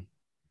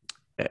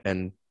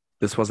 And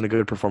this wasn't a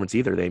good performance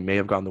either. They may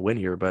have gotten the win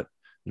here, but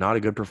not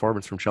a good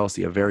performance from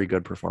Chelsea, a very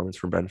good performance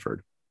from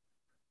Brentford.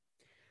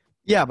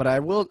 Yeah, but I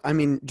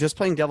mean, just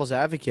playing devil's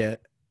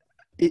advocate,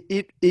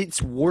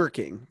 it's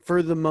working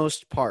for the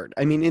most part.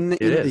 I mean, in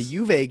the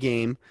Juve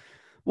game,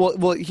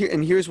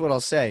 here's what I'll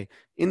say.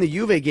 In the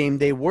Juve game,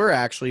 they were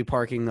actually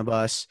parking the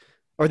bus,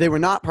 or they were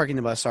not parking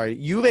the bus, sorry.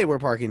 Juve were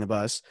parking the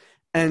bus,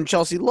 and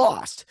Chelsea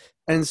lost.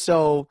 And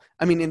so,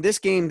 I mean, in this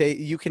game,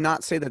 you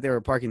cannot say that they were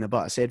parking the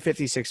bus. They had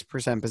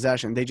 56%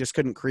 possession. They just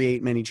couldn't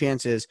create many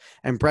chances,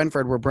 and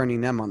Brentford were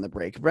burning them on the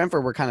break.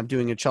 Brentford were kind of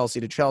doing a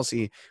Chelsea to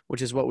Chelsea,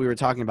 which is what we were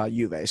talking about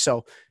Juve.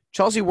 So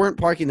Chelsea weren't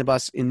parking the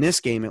bus in this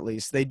game, at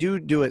least. They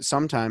do it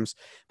sometimes.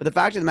 But the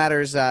fact of the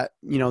matter is that,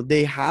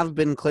 they have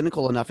been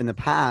clinical enough in the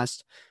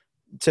past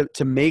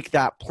to make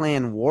that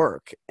plan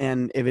work.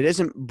 And if it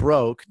isn't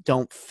broke,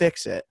 don't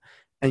fix it.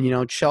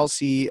 And,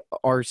 Chelsea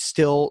are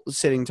still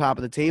sitting top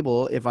of the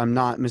table, if I'm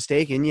not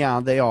mistaken. Yeah,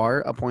 they are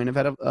a point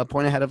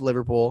ahead of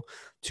Liverpool,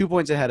 2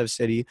 points ahead of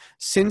City.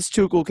 Since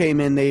Tuchel came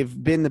in,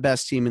 they've been the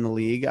best team in the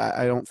league.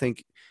 I don't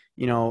think,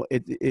 I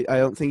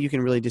don't think you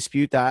can really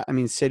dispute that. I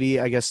mean, City,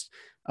 I guess,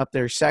 up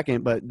there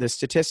second, but the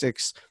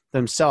statistics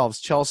themselves,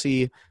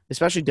 Chelsea,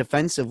 especially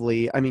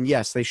defensively, I mean,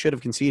 yes, they should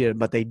have conceded,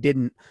 but they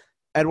didn't.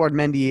 Edouard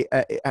Mendy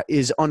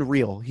is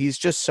unreal. He's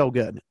just so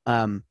good.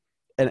 And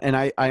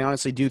I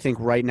honestly do think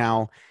right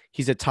now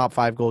he's a top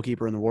 5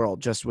 goalkeeper in the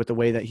world, just with the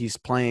way that he's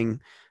playing.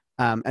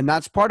 And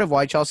that's part of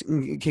why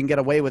Chelsea can get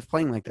away with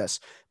playing like this.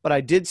 But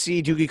I did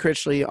see Doogie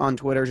Critchley on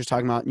Twitter just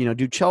talking about,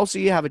 do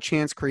Chelsea have a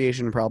chance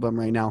creation problem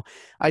right now?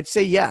 I'd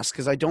say yes,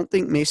 because I don't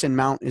think Mason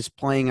Mount is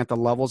playing at the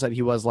levels that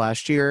he was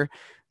last year.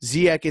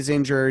 Ziyech is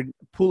injured.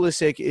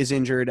 Pulisic is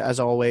injured,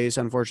 as always,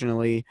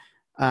 unfortunately.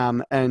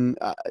 Havertz,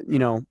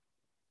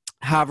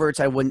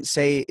 I wouldn't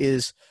say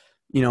is –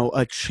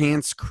 a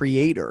chance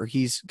creator.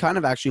 He's kind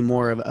of actually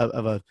more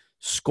of a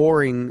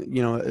scoring,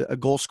 a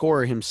goal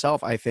scorer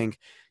himself, I think,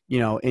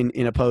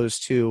 in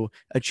opposed to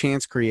a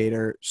chance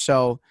creator.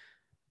 So,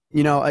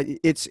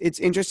 it's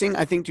interesting.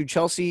 I think, do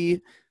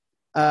Chelsea,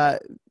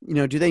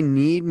 do they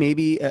need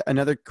maybe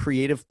another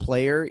creative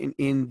player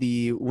in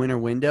the winter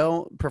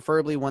window,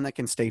 preferably one that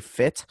can stay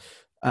fit,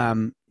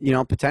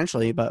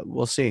 potentially, but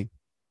we'll see.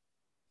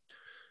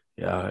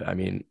 Yeah, I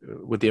mean,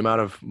 with the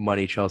amount of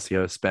money Chelsea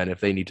has spent,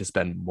 if they need to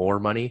spend more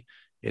money,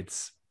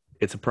 it's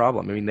it's a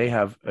problem. I mean, they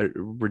have a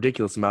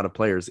ridiculous amount of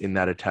players in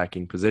that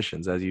attacking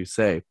positions, as you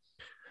say.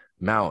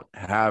 Mount,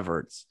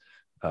 Havertz,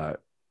 uh,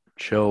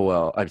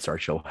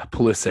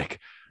 Pulisic,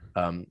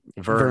 Werner.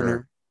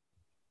 Werner.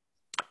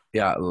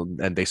 Yeah,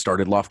 and they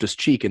started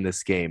Loftus-Cheek in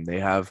this game. They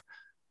have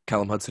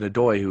Callum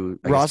Hudson-Odoi, who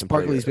I guess Ross can play.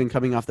 Barkley's been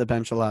coming off the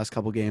bench the last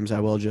couple games, I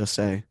will just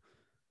say.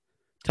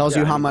 Tells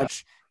Yeah, you I how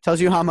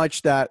mean,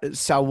 much that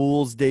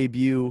Saul's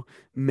debut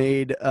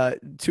made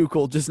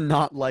Tuchel just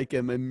not like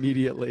him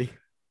immediately.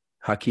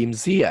 Hakeem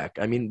Ziyech.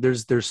 I mean,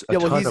 there's a Yeah,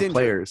 well, ton he's of injured.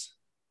 players.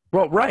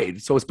 Well,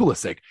 right. So it's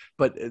Pulisic,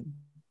 but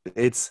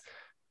it's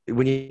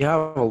when you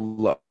have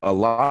a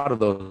lot of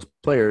those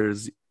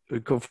players,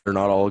 they're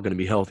not all going to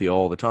be healthy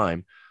all the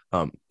time.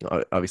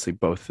 Obviously,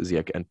 both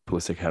Ziyech and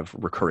Pulisic have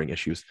recurring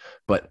issues,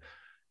 but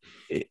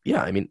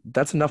yeah, I mean,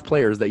 that's enough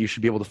players that you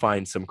should be able to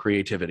find some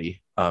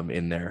creativity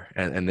in there,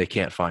 and they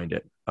can't find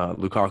it.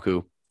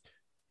 Lukaku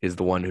is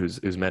the one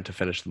who's meant to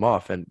finish them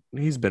off, and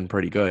he's been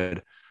pretty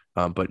good.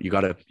 But you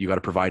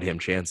gotta provide him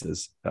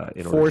chances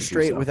in order Four to do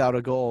straight so. without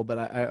a goal, but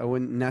I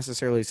wouldn't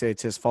necessarily say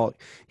it's his fault.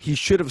 He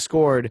should have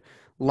scored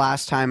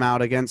last time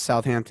out against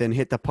Southampton,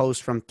 hit the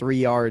post from 3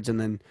 yards, and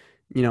then,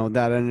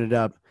 that ended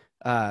up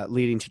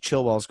leading to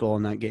Chilwell's goal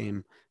in that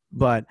game.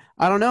 But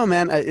I don't know,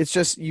 man. It's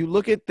just you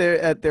look at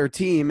their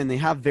team, and they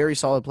have very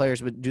solid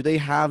players, but do they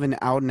have an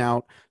out and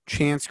out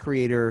chance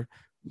creator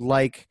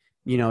like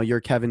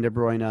your Kevin De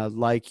Bruyne,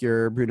 like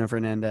your Bruno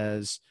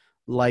Fernandes,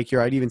 like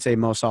I'd even say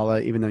Mo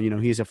Salah, even though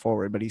he's a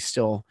forward, but he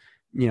still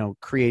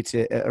creates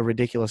a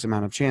ridiculous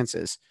amount of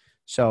chances.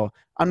 So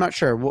I'm not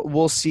sure.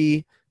 We'll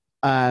see.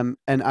 And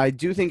I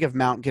do think if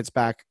Mount gets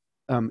back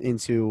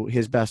into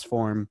his best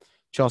form,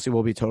 Chelsea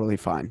will be totally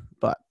fine.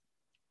 But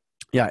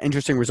yeah,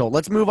 interesting result.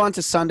 Let's move on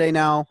to Sunday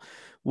now.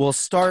 We'll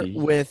start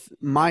with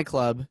my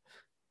club,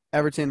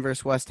 Everton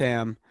versus West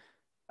Ham.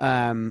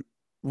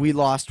 We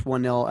lost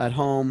 1-0 at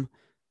home.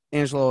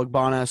 Angelo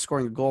Ogbonna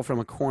scoring a goal from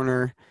a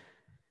corner.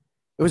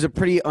 It was a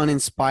pretty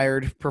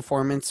uninspired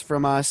performance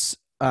from us.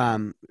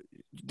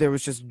 There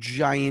was just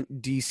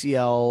giant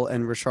DCL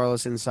and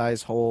Richarlison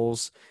size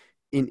holes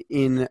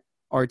in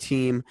our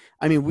team.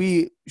 I mean,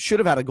 we should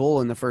have had a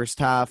goal in the first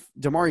half.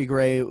 Damari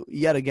Gray,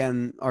 yet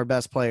again, our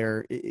best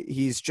player.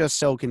 He's just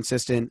so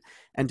consistent.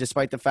 And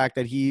despite the fact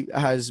that he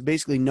has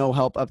basically no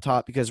help up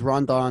top because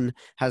Rondon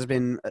has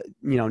been,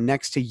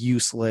 next to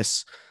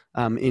useless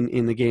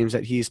in the games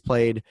that he's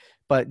played.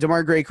 But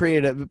Damari Gray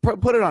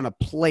put it on a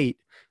plate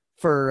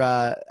for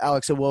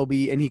Alex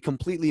Iwobi, and he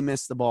completely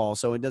missed the ball.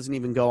 So it doesn't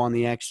even go on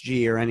the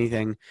XG or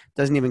anything.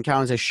 Doesn't even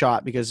count as a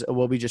shot because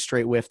Iwobi just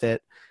straight whiffed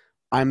it.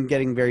 I'm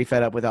getting very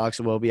fed up with Alex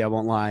Iwobi, I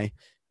won't lie.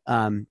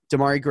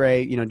 Damari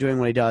Gray, doing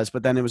what he does,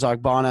 but then it was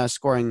Ogbonna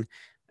scoring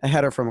a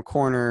header from a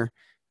corner.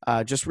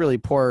 Just really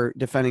poor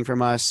defending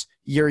from us.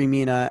 Yuri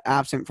Mina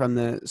absent from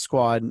the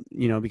squad,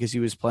 because he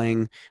was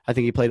playing. I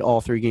think he played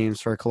all 3 games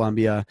for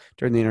Colombia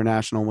during the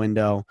international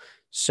window.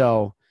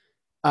 So,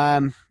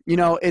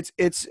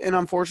 it's an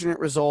unfortunate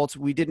result.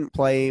 We didn't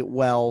play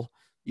well.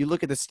 You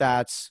look at the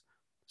stats.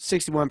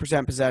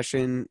 61%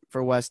 possession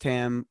for West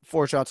Ham,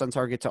 4 shots on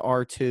target to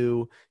our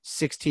 2,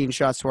 16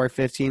 shots to our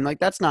 15. Like,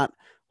 that's not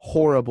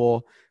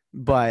horrible,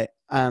 but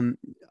I'm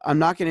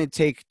not going to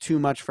take too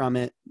much from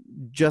it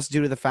just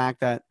due to the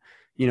fact that,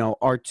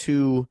 our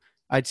 2,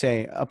 I'd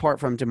say, apart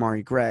from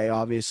Damari Gray,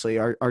 obviously,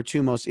 our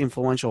 2 most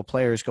influential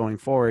players going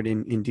forward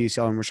in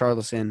DCL and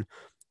Richarlison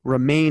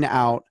remain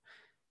out.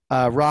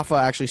 Rafa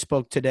actually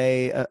spoke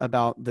today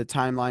about the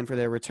timeline for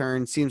their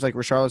return. Seems like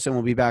Richarlison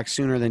will be back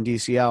sooner than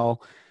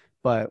DCL,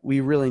 but we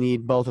really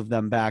need both of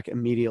them back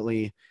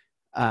immediately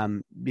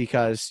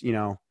because,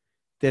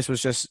 this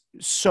was just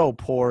so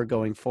poor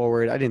going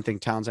forward. I didn't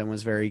think Townsend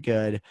was very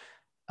good.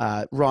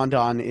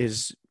 Rondon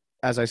is,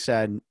 as I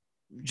said,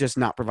 just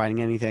not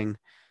providing anything.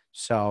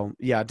 So,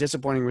 yeah,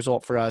 disappointing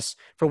result for us.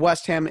 For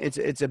West Ham,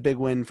 it's a big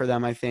win for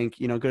them, I think.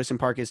 Goodison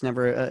Park is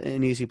never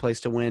an easy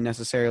place to win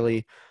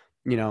necessarily,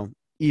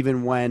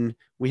 even when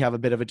we have a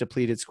bit of a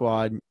depleted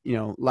squad.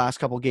 Last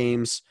couple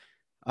games,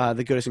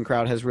 the Goodison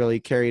crowd has really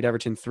carried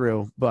Everton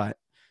through. But,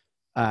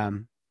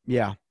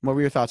 yeah, what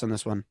were your thoughts on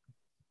this one?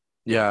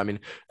 Yeah, I mean,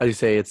 as you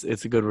say, it's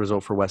a good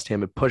result for West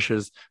Ham. It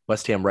pushes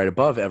West Ham right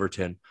above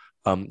Everton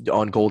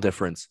on goal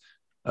difference,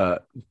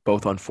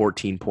 both on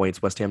 14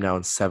 points. West Ham now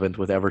in 7th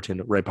with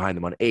Everton right behind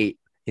them on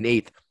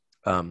 8th.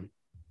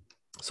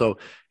 So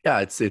yeah,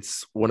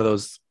 it's one of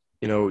those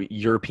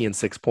European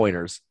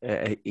 6-pointers.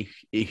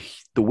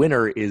 If the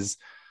winner is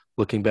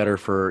looking better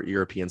for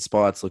European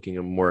spots, looking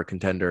more a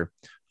contender.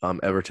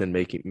 Everton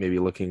maybe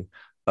looking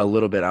a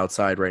little bit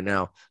outside right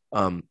now.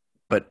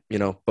 But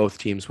both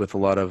teams with a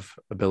lot of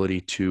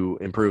ability to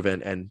improve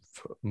and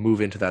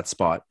move into that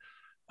spot.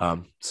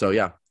 So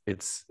yeah,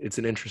 it's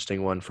an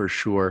interesting one for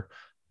sure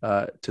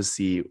to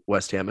see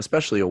West Ham,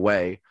 especially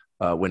away,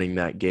 winning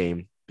that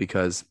game,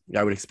 because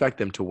I would expect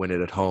them to win it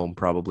at home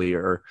probably,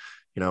 or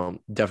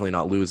definitely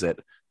not lose it.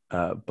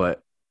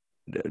 But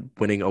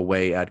winning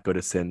away at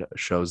Goodison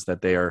shows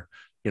that they are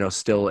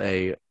still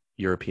a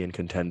European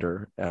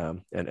contender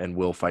and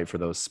will fight for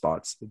those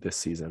spots this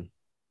season.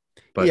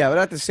 But Yeah, but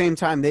at the same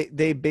time,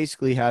 they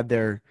basically had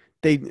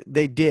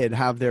they did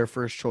have their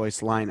first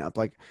choice lineup.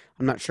 Like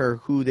I'm not sure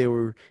who they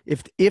were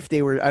if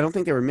they were. I don't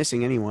think they were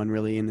missing anyone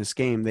really in this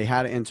game. They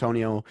had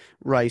Antonio,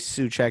 Rice,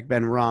 Suchek,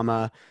 Ben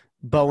Rama,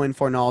 Bowen,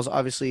 Fornals.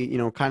 Obviously,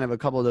 kind of a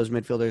couple of those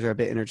midfielders are a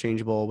bit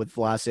interchangeable with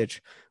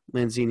Vlasic,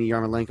 Lanzini,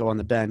 Yarmolenko on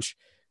the bench,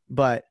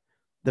 but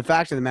the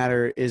fact of the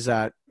matter is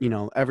that,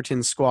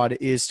 Everton's squad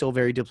is still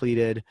very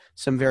depleted.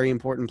 Some very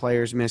important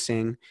players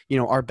missing.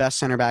 Our best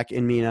center back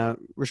in Mina,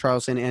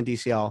 Richarlison, and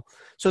DCL.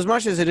 So as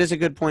much as it is a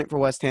good point for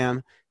West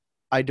Ham,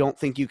 I don't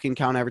think you can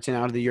count Everton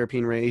out of the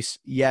European race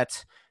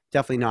yet.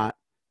 Definitely not.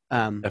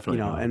 definitely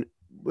not. And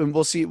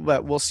we'll see.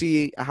 But we'll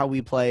see how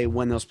we play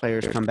when those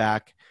players come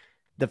back.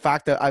 The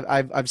fact that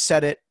I've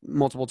said it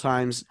multiple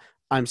times,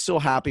 I'm still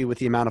happy with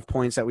the amount of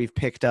points that we've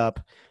picked up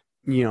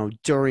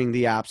during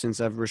the absence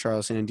of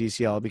Richarlison and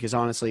DCL, because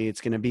honestly,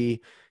 it's going to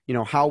be,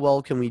 how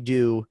well can we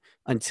do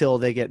until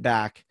they get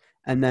back?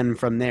 And then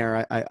from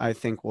there, I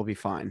think we'll be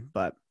fine.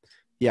 But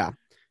yeah,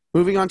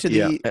 moving on to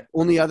the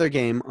only other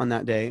game on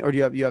that day, or do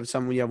you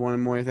have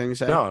one more thing to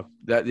say? No,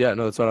 that's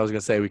what I was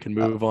going to say. We can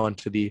move on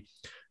to the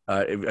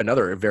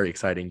another very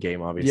exciting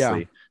game,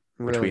 obviously,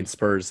 between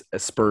Spurs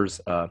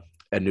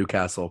and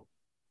Newcastle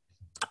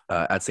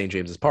at St.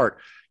 James's Park.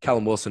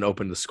 Callum Wilson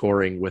opened the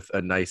scoring with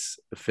a nice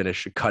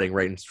finish, cutting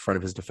right in front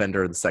of his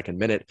defender in the second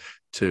minute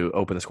to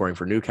open the scoring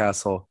for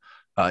Newcastle.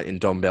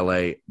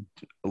 Ndombele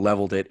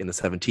leveled it in the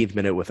 17th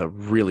minute with a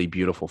really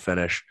beautiful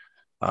finish.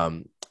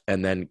 And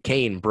then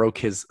Kane broke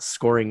his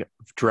scoring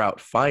drought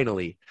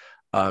finally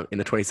in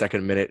the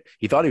 22nd minute.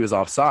 He thought he was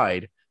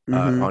offside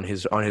on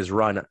his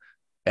run.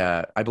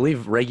 I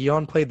believe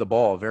Reguilon played the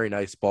ball, a very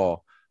nice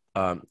ball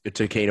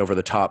to Kane over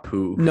the top.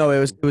 No,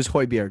 it was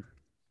Højbjerg.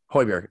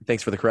 Højbjerg,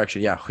 thanks for the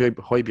correction. Yeah,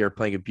 Højbjerg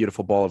playing a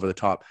beautiful ball over the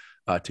top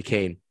to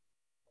Kane.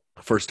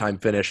 First time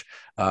finish.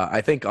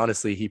 I think,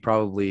 honestly, he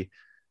probably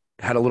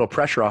had a little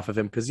pressure off of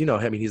him because,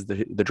 he's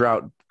the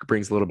drought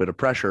brings a little bit of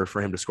pressure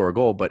for him to score a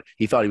goal, but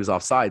he thought he was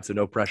offside, so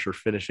no pressure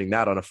finishing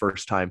that on a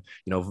first time,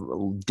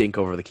 dink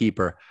over the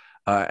keeper.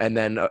 And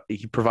then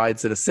he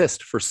provides an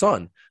assist for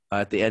Son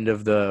at the end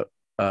of the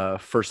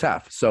first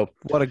half. So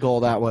what a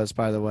goal that was,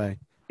 by the way.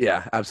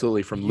 Yeah,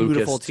 absolutely. From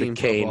Beautiful Lucas to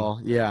Kane.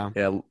 Football.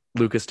 Yeah.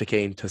 Lucas to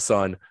Kane to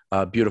Son,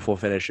 beautiful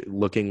finish,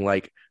 looking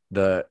like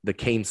the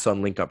Kane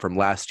Son link up from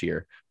last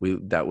year.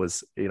 That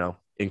was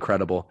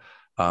incredible.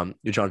 Jonjo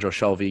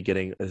Shelvey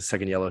getting a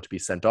second yellow to be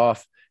sent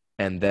off,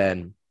 and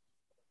then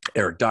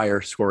Eric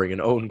Dyer scoring an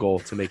own goal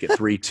to make it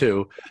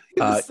 3-2,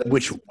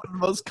 which one of the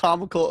most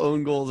comical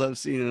own goals I've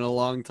seen in a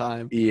long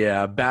time.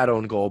 Yeah, bad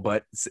own goal,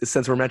 but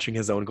since we're mentioning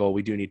his own goal,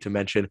 we do need to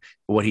mention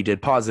what he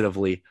did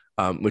positively,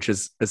 which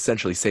is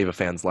essentially save a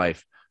fan's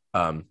life.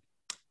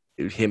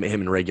 Him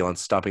and Reguilon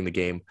stopping the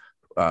game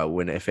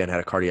when a fan had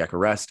a cardiac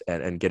arrest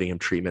and getting him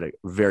treatment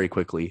very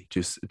quickly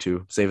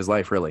to save his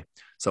life, really.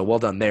 So well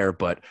done there,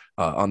 but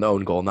on the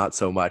own goal, not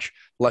so much.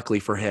 Luckily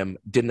for him,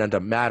 didn't end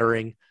up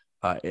mattering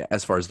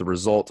as far as the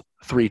result.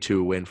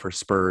 3-2 win for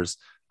Spurs,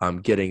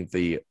 getting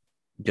the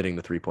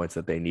 3 points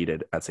that they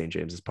needed at St.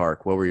 James's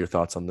Park. What were your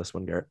thoughts on this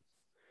one, Garrett?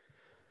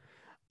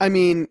 I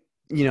mean,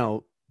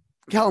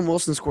 Callum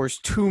Wilson scores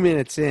 2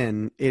 minutes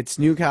in. It's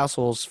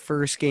Newcastle's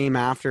first game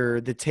after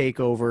the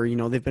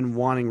takeover. They've been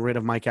wanting rid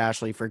of Mike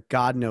Ashley for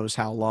God knows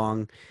how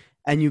long.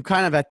 And you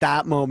kind of at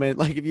that moment,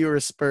 like if you were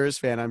a Spurs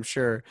fan, I'm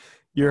sure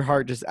your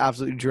heart just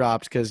absolutely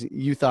dropped because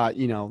you thought,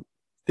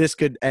 this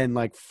could end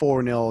like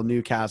 4-0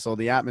 Newcastle.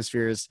 The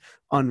atmosphere is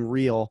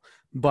unreal.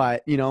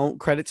 But,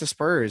 credit to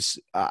Spurs.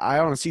 I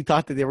honestly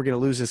thought that they were going to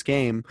lose this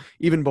game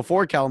even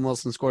before Callum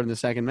Wilson scored in the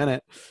second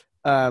minute.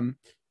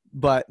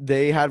 But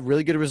they had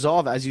really good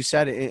resolve. As you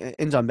said,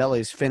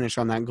 Ndombele's finish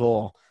on that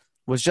goal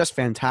was just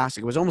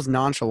fantastic. It was almost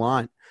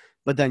nonchalant.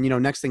 But then,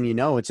 next thing you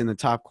know, it's in the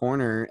top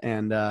corner.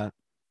 And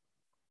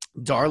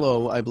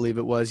Darlow, I believe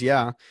it was,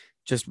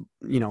 just,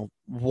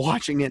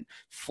 watching it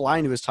fly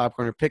into his top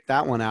corner, pick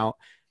that one out.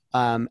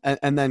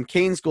 And then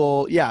Kane's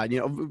goal,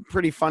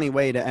 pretty funny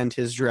way to end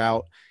his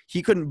drought.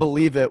 He couldn't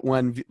believe it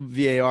when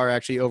VAR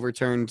actually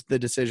overturned the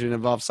decision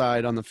of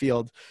offside on the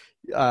field.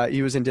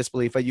 He was in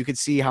disbelief, but you could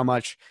see how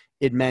much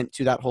it meant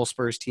to that whole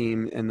Spurs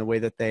team and the way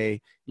that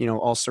they,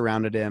 all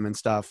surrounded him and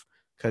stuff.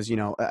 Because,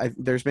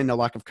 there's been a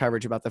lack of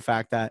coverage about the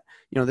fact that,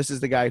 this is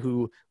the guy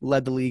who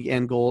led the league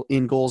in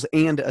goals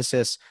and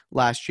assists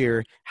last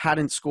year,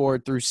 hadn't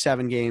scored through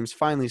 7 games,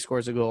 finally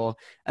scores a goal.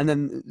 And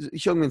then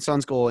Heung-min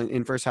Son's goal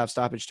in first half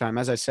stoppage time,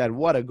 as I said,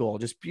 what a goal,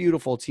 just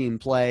beautiful team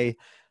play.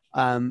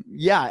 And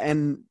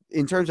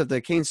in terms of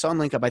the Kane-Son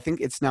link-up, I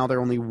think it's now they're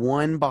only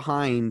one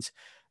behind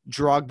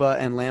Drogba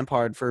and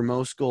Lampard for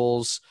most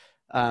goals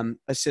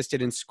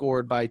assisted and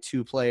scored by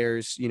 2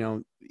 players,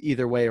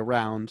 either way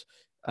around.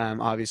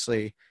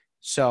 Obviously,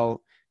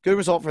 so good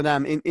result for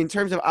them. In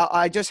terms of,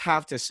 I just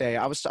have to say,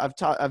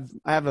 I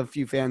have a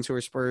few fans who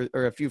are Spurs,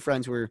 or a few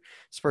friends who are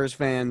Spurs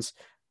fans,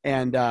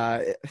 and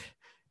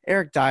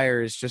Eric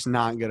Dyer is just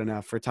not good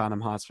enough for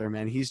Tottenham Hotspur,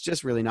 man. He's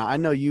just really not. I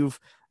know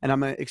and I'm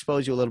going to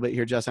expose you a little bit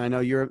here, Justin. I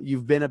know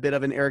you've been a bit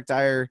of an Eric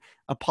Dyer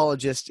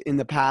apologist in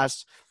the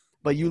past.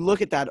 But you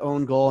look at that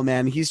own goal,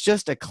 man, he's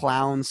just a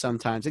clown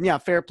sometimes. And yeah,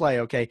 fair play.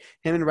 Okay.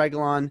 Him and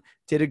Reguilon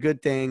did a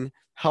good thing,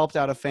 helped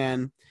out a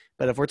fan.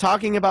 But if we're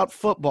talking about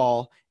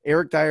football,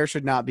 Eric Dyer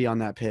should not be on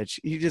that pitch.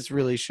 He just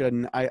really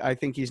shouldn't. I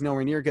think he's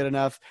nowhere near good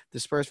enough. The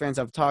Spurs fans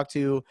I've talked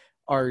to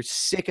are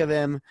sick of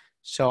him.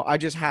 So I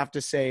just have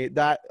to say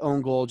that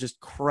own goal just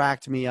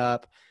cracked me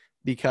up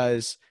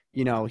because,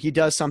 he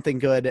does something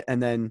good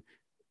and then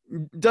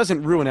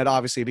doesn't ruin it,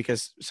 obviously,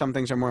 because some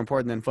things are more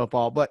important than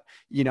football, but,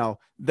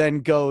 then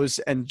goes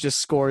and just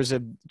scores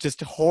a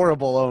just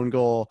horrible own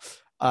goal.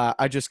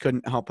 I just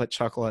couldn't help but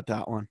chuckle at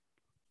that one.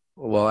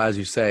 Well, as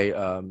you say,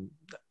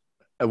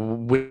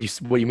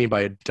 what you mean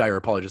by a Dyer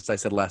apologist? I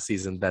said last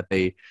season that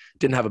they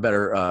didn't have a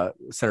better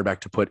center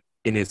back to put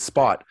in his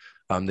spot.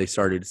 They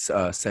started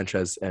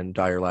Sanchez and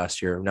Dyer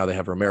last year. Now they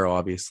have Romero,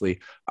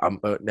 obviously,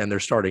 and they're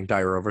starting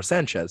Dyer over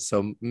Sanchez.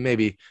 So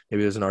maybe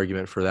there's an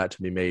argument for that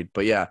to be made.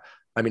 But yeah,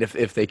 I mean,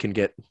 if they can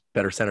get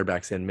better center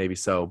backs in, maybe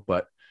so.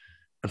 But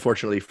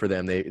unfortunately for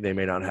them, they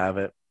may not have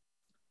it.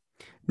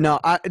 No,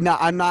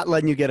 I'm not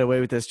letting you get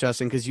away with this,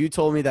 Justin, because you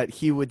told me that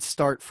he would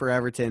start for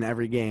Everton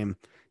every game.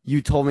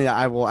 You told me that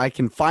I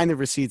can find the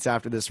receipts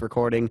after this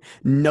recording.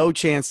 No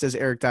chance does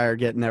Eric Dyer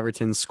get an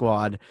Everton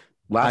squad.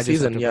 Last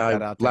season,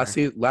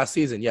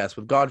 yes,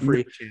 with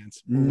Godfrey,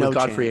 no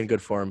chance. In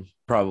good form,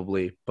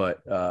 probably,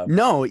 but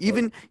no,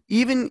 even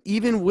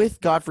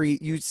with Godfrey,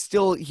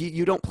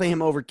 you don't play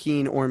him over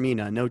Keane or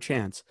Mina, no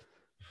chance.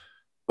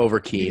 Over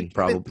Keane,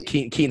 probably.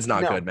 Keane's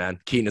not good, man.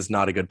 Keane is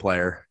not a good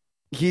player.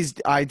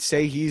 I'd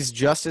say he's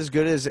just as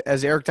good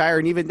as Eric Dyer,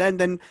 and even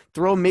then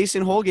throw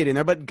Mason Holgate in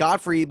there. But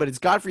it's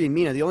Godfrey and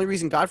Mina. The only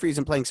reason Godfrey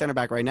isn't playing center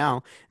back right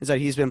now is that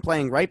he's been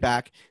playing right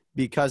back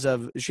because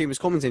of Seamus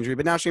Coleman's injury.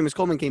 But now Seamus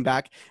Coleman came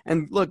back,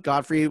 and look,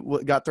 Godfrey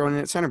got thrown in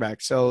at center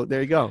back. So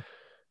there you go.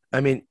 I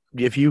mean,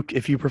 if you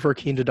prefer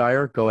Keane to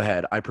Dyer, go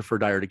ahead. I prefer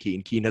Dyer to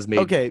Keane. Keane has made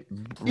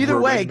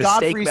Either way,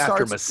 Godfrey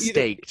starts.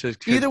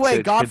 Either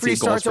way, Godfrey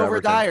starts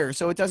over Dyer,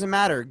 so it doesn't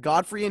matter.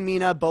 Godfrey and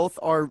Mina both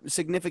are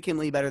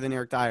significantly better than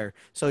Eric Dyer.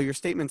 So your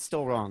statement's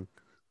still wrong.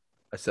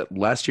 I said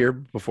last year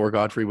before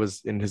Godfrey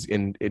was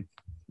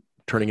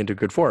turning into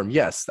good form.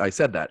 Yes, I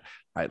said that.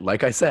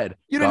 Like I said,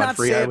 you did not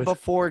say it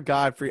before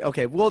Godfrey.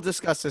 Okay, we'll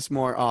discuss this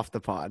more off the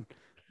pod.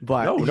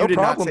 But no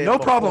problem. No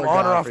problem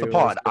on or off the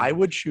pod. I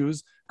would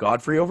choose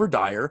Godfrey over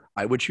Dyer.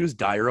 I would choose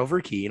Dyer over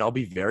Keane. I'll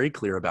be very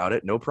clear about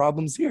it. No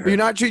problems here. You're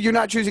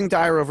not choosing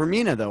Dyer over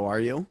Mina, though, are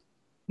you?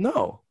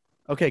 No.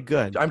 Okay,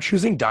 good. I'm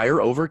choosing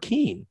Dyer over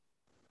Keane.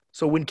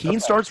 So when Keane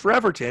starts for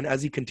Everton,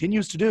 as he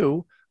continues to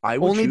do, I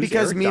would only choose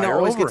because Eric Mina Dyer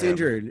always over gets him.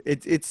 injured.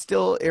 It's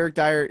still Eric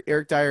Dyer.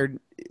 Eric Dyer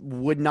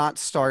would not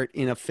start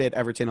in a fit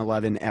Everton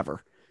 11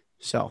 ever.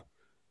 So,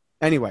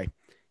 anyway,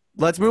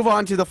 let's move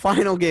on to the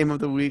final game of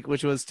the week,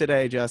 which was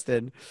today,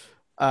 Justin.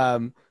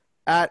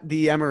 At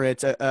the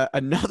Emirates,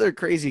 another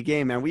crazy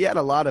game, man. We had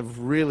a lot of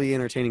really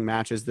entertaining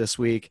matches this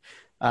week.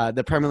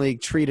 The Premier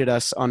League treated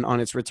us on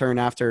its return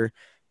after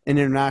an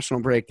international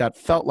break that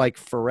felt like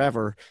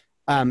forever.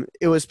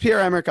 It was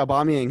Pierre-Emerick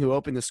Aubameyang who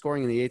opened the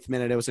scoring in the 8th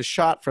minute. It was a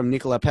shot from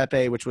Nicolas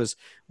Pepe, which was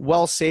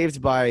well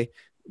saved by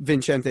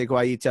Vicente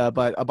Guaita,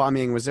 but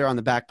Aubameyang was there on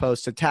the back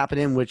post to tap it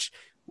in, which,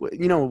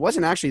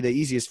 wasn't actually the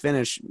easiest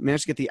finish.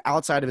 Managed to get the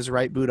outside of his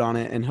right boot on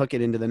it and hook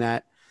it into the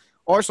net.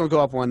 Arsenal go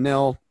up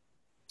 1-0.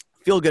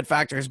 Feel-good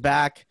factor is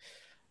back.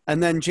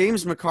 And then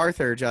James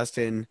McArthur,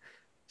 Justin,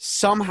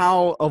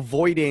 somehow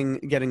avoiding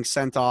getting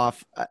sent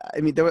off.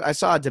 I mean, I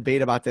saw a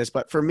debate about this,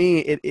 but for me,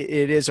 it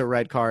is a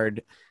red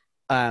card.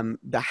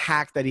 The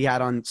hack that he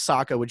had on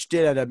Saka, which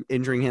did end up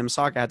injuring him.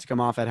 Saka had to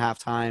come off at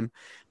halftime.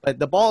 But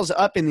the ball's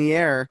up in the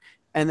air,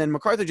 and then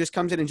McArthur just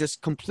comes in and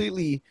just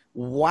completely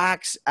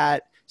whacks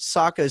at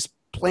Saka's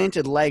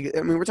planted leg.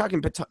 I mean, we're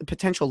talking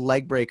potential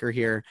leg breaker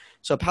here.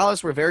 So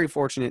Palace were very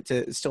fortunate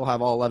to still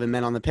have all 11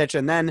 men on the pitch.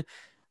 And then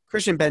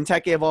Christian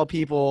Benteke, of all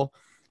people,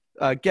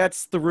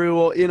 gets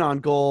through in on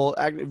goal.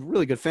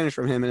 Really good finish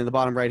from him. And in the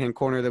bottom right-hand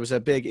corner, there was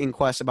a big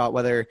inquest about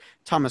whether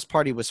Thomas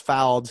Partey was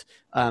fouled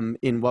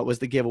in what was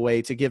the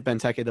giveaway to give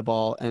Benteke the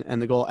ball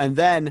and the goal. And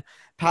then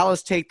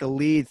Palace take the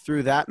lead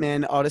through that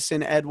man,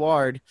 Odison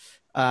Edouard.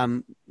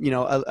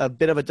 A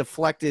bit of a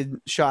deflected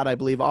shot, I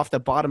believe, off the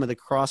bottom of the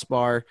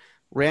crossbar.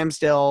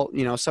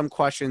 Ramsdale, some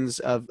questions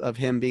of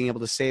him being able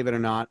to save it or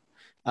not.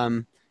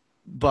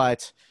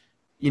 But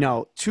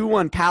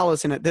 2-1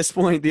 Palace, and at this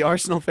point, the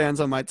Arsenal fans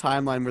on my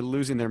timeline were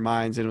losing their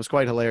minds, and it was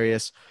quite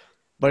hilarious.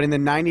 But in the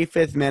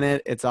 95th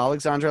minute, it's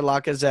Alexandre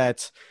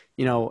Lacazette,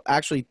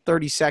 actually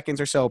 30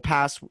 seconds or so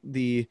past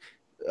the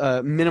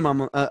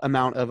minimum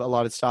amount of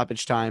allotted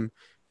stoppage time,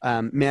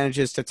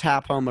 manages to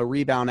tap home a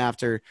rebound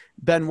after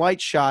Ben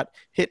White's shot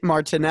hit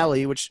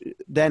Martinelli, which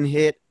then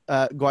hit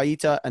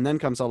Guaita, and then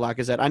comes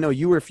Lacazette. I know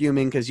you were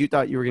fuming because you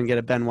thought you were going to get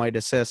a Ben White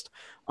assist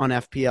on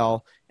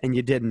FPL, and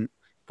you didn't.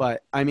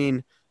 But, I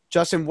mean,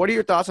 Justin, what are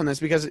your thoughts on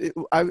this? Because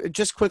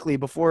just quickly,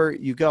 before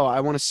you go, I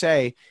want to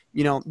say,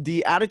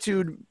 the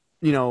attitude,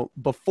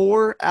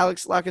 before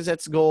Alex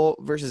Lacazette's goal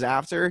versus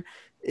after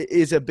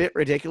is a bit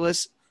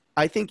ridiculous.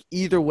 I think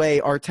either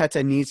way,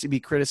 Arteta needs to be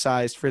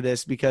criticized for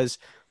this because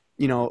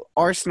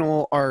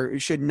Arsenal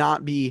should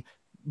not be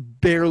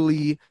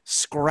barely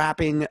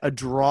scrapping a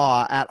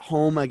draw at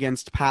home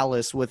against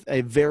Palace with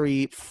a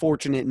very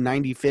fortunate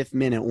 95th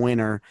minute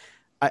winner.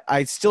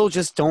 I still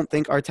just don't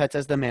think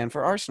Arteta's the man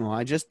for Arsenal.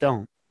 I just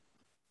don't.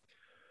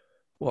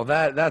 Well,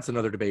 that's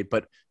another debate.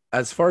 But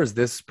as far as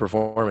this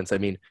performance, I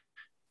mean,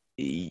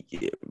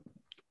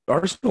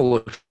 Arsenal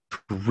looked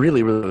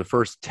really, really the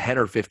first 10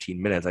 or 15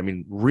 minutes. I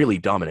mean, really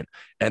dominant.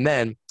 And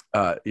then,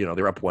 they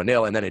were up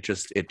 1-0, and then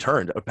it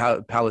turned.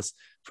 Palace,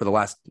 for the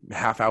last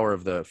half hour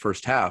of the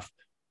first half,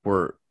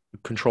 were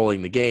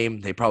controlling the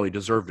game. They probably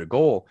deserved a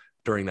goal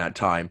during that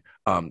time.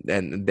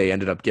 And they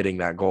ended up getting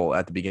that goal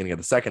at the beginning of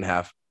the second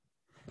half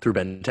through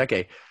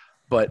Benteke.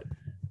 But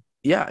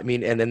yeah, I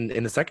mean, and then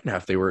in the second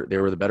half, they were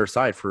the better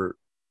side for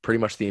pretty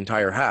much the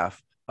entire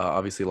half.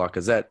 Obviously,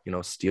 Lacazette,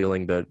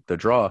 stealing the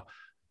draw,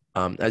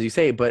 as you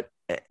say. But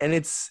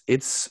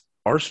it's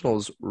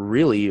Arsenal's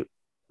really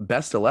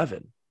best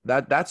 11.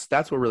 That's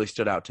what really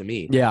stood out to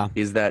me. Yeah,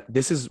 is that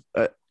this is,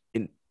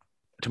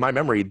 to my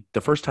memory,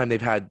 the first time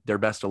they've had their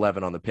best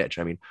 11 on the pitch.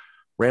 I mean,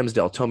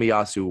 Ramsdale,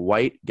 Tomiyasu,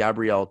 White,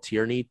 Gabriel,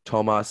 Tierney,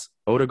 Thomas,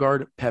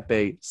 Odegaard,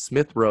 Pepe,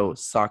 Smith Rowe,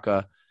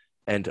 Saka,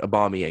 and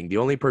Aubameyang. The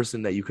only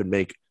person that you could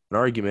make an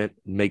argument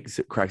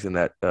cracks in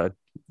that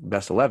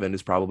best 11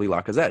 is probably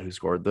Lacazette, who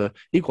scored the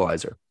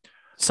equalizer.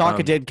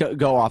 Saka did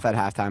go off at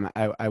halftime,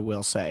 I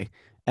will say.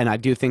 And I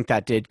do think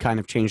that did kind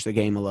of change the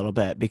game a little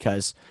bit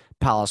because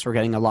Palace were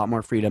getting a lot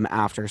more freedom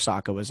after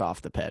Saka was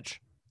off the pitch.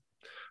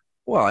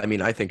 Well, I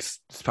mean, I think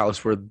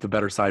Palace were the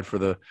better side for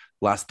the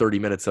last 30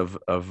 minutes of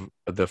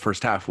the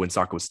first half when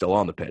Saka was still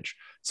on the pitch.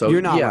 So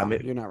you're not wrong.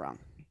 You're not wrong.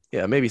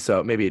 Yeah, maybe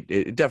so. Maybe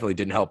it definitely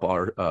didn't help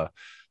our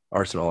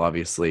Arsenal,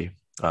 obviously.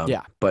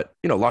 But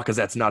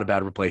Lacazette's not a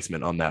bad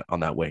replacement on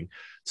that wing.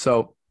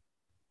 So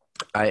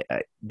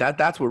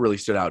that's what really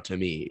stood out to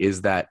me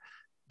is that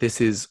this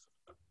is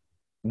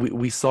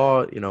we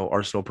saw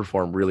Arsenal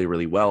perform really,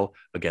 really well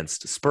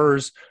against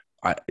Spurs.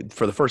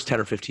 For the first 10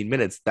 or 15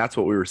 minutes, that's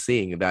what we were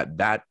seeing,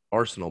 that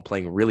Arsenal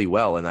playing really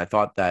well. And I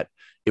thought that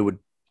they would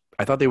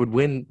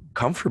win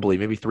comfortably,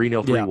 maybe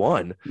 3-0,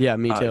 3-1. Yeah,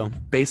 me too.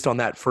 Based on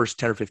that first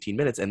 10 or 15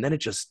 minutes. And then it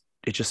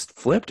just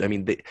flipped. I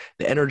mean, the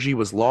energy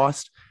was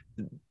lost.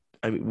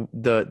 I mean,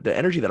 the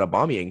energy that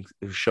Aubameyang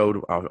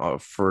showed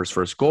for his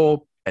first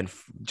goal and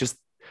just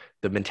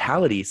the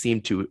mentality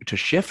seemed to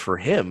shift for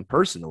him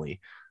personally.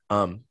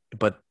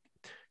 But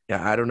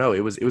yeah, I don't know.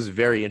 It was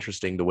very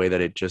interesting the way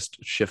that it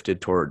just shifted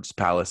towards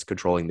Palace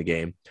controlling the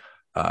game.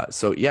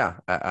 So yeah,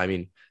 I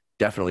mean,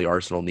 definitely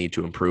Arsenal need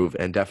to improve,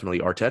 and definitely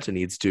Arteta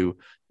needs to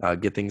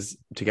get things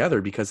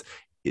together because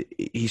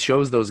he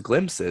shows those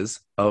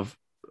glimpses of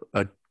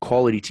a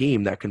quality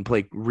team that can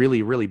play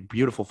really, really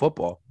beautiful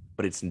football,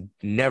 but it's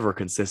never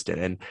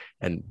consistent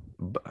and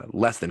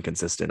less than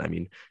consistent. I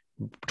mean,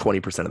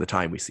 20% of the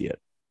time we see it.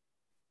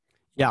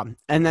 Yeah.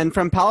 And then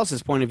from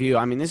Palace's point of view,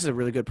 I mean, this is a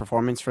really good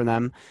performance for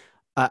them.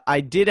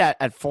 I did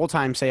at full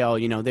time say,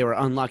 they were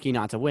unlucky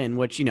not to win,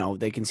 which,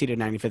 they conceded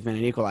 95th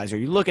minute equalizer.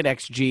 You look at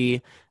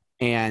XG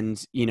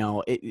and,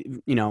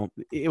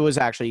 it was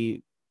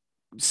actually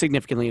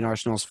significantly in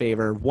Arsenal's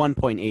favor,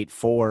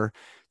 1.84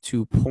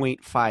 to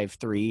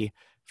 0.53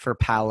 for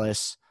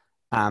Palace.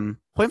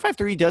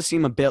 0.53 does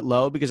seem a bit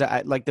low because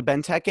I like the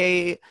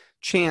Benteke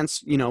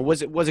chance,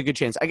 was a good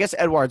chance. I guess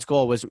Edouard's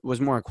goal was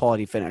more a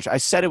quality finish. I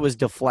said it was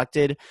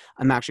deflected.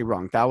 I'm actually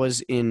wrong. That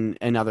was in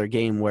another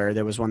game where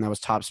there was one that was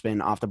top spin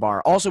off the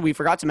bar. Also, we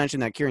forgot to mention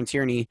that Kieran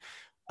Tierney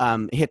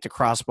hit the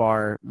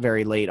crossbar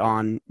very late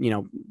on,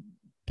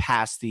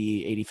 past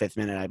the 85th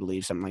minute, I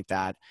believe, something like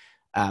that.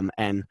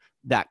 And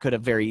that could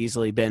have very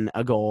easily been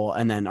a goal,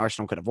 and then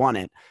Arsenal could have won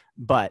it.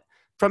 But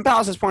from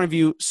Palace's point of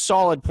view,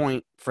 solid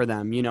point for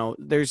them.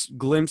 There's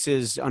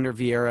glimpses under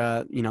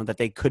Vieira, that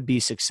they could be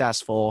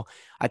successful.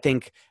 I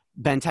think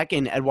Benteke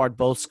and Edouard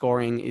both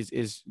scoring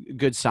is a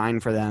good sign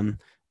for them.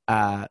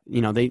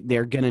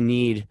 They're going to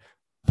need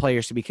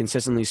players to be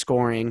consistently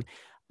scoring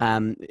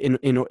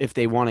if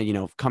they want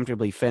to,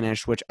 comfortably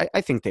finish, which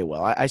I think they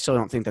will. I still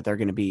don't think that they're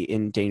going to be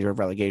in danger of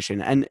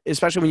relegation. And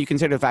especially when you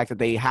consider the fact that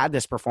they had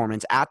this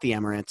performance at the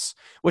Emirates,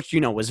 which,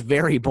 was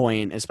very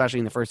buoyant, especially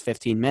in the first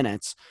 15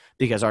 minutes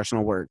because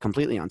Arsenal were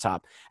completely on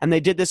top. And they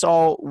did this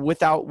all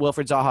without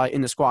Wilfried Zaha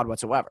in the squad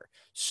whatsoever.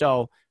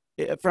 So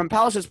from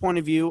Palace's point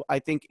of view, I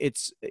think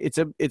it's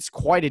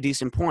quite a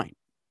decent point.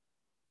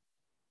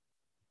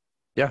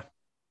 Yeah,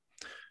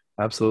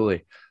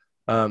 absolutely.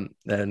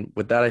 And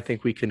with that, I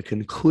think we can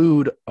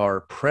conclude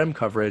our Prem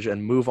coverage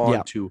and move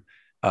on to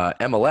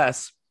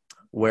MLS,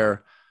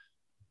 where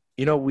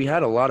we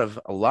had a lot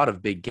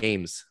of big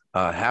games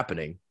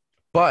happening,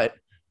 but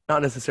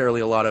not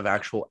necessarily a lot of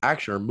actual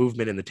action or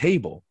movement in the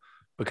table,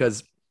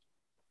 because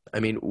I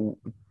mean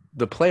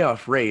the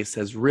playoff race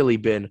has really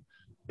been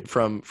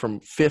from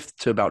 5th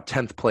to about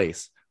 10th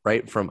place,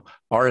 right, from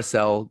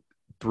RSL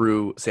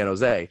through San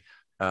Jose,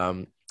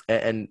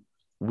 and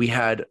we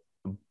had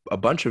a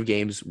bunch of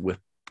games with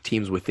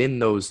teams within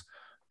those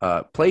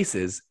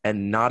places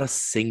and not a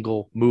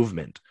single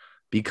movement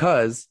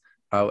because,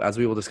 as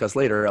we will discuss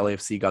later,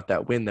 LAFC got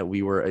that win that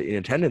we were in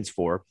attendance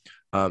for,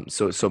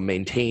 So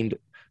maintained,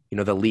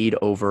 the lead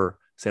over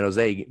San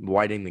Jose,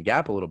 widening the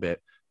gap a little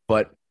bit.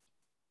 But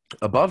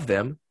above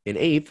them in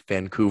eighth,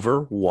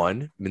 Vancouver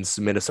won,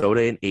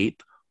 Minnesota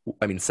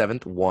in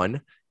seventh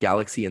won,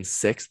 Galaxy in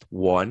sixth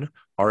won,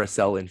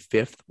 RSL in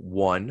fifth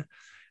won.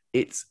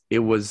 It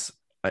was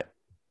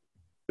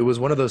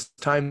one of those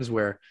times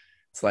where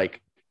it's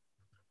like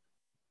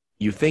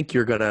you think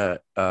you're gonna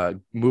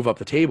move up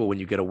the table when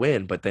you get a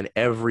win, but then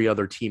every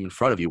other team in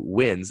front of you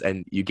wins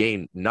and you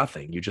gain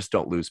nothing. You just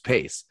don't lose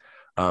pace.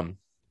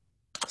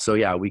 So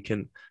yeah,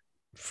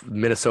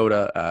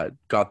 Minnesota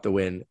got the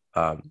win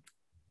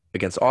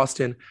against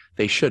Austin.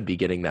 They should be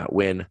getting that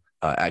win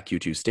at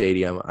Q2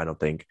 Stadium. I don't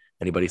think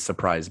anybody's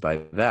surprised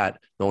by that.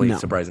 The only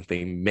surprising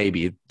thing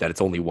maybe that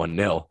it's only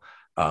 1-0.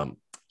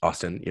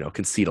 Austin,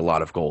 concede a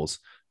lot of goals.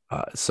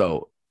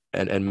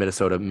 And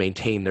Minnesota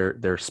maintain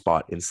their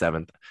spot in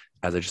seventh,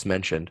 as I just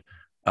mentioned.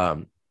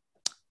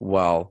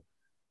 While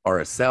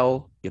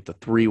RSL get the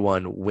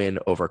 3-1 win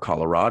over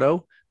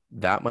Colorado.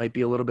 That might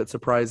be a little bit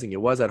surprising.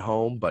 It was at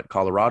home, but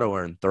Colorado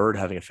are in third,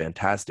 having a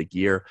fantastic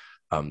year.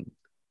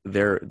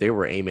 They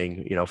were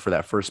aiming, for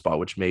that first spot,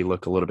 which may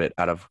look a little bit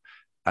out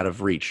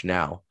of reach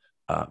now.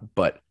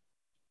 But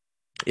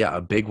yeah,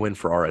 a big win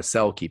for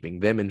RSL, keeping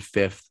them in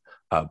fifth.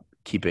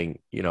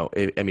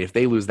 If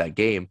they lose that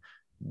game,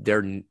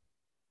 they're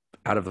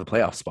out of the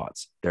playoff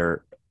spots.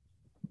 They're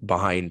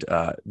behind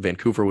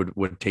Vancouver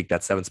would take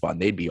that seventh spot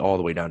and they'd be all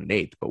the way down in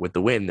eighth. But with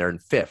the win, they're in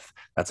fifth.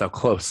 That's how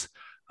close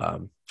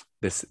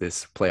this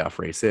playoff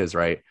race is,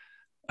 right?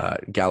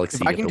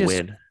 Galaxy get the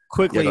win.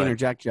 Quickly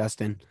interject,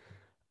 Justin.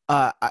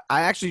 I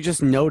actually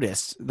just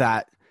noticed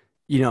that,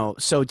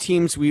 so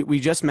teams we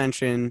just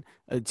mentioned,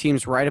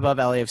 teams right above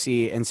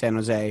LAFC and San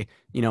Jose,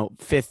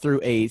 fifth through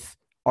eighth,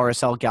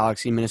 RSL,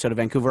 Galaxy, Minnesota,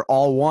 Vancouver,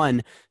 all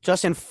won.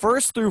 Justin,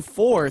 first through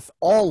fourth,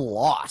 all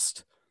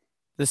lost.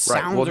 The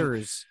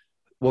Sounders.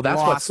 Well, that's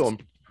lost. what's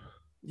so.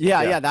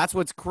 Yeah, that's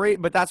what's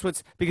great. But that's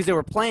what's because they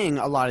were playing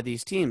a lot of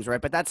these teams,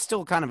 right? But that's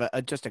still kind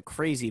of just a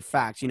crazy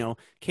fact.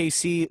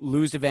 KC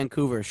lose to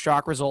Vancouver,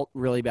 shock result,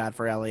 really bad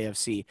for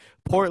LAFC.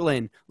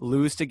 Portland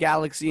lose to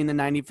Galaxy in the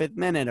 95th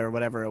minute or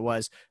whatever it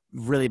was,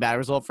 really bad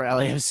result for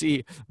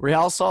LAFC.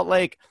 Real Salt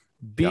Lake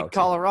beat Galaxy.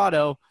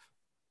 Colorado,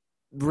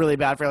 really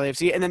bad for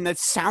LAFC, and then the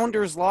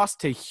Sounders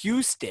lost to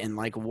Houston.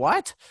 Like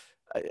what?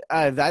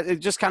 That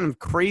it's just kind of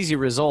crazy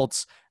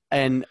results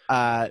and.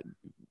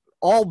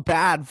 All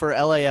bad for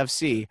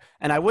LAFC.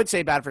 And I would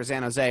say bad for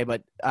San Jose,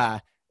 but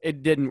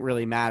it didn't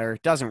really matter.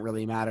 Doesn't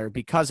really matter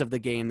because of the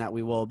game that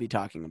we will be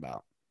talking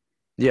about.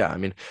 Yeah, I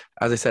mean,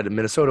 as I said,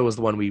 Minnesota was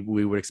the one we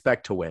would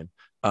expect to win.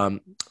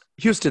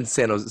 Houston,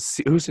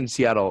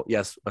 Seattle,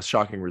 yes, a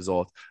shocking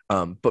result,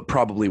 but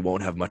probably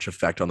won't have much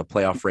effect on the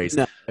playoff race.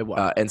 No, it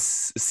won't. And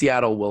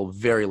Seattle will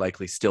very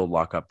likely still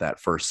lock up that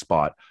first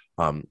spot.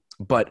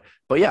 But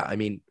yeah, I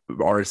mean,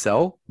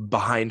 RSL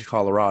behind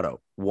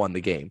Colorado won the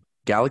game.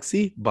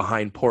 Galaxy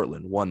behind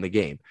Portland won the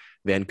game.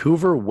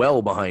 Vancouver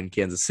well behind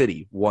Kansas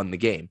City won the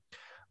game.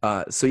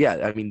 So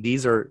yeah, I mean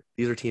these are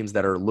teams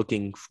that are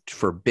looking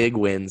for big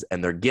wins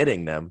and they're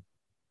getting them,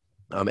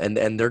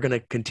 and they're going to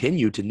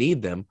continue to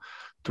need them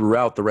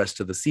throughout the rest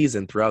of the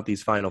season, throughout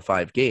these final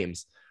 5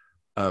 games,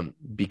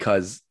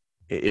 because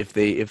if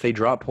they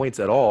drop points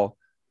at all,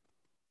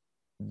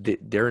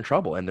 they're in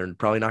trouble and they're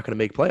probably not going to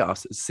make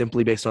playoffs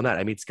simply based on that.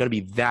 I mean, it's going to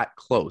be that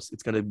close.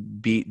 It's going to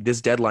be this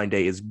deadline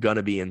day is going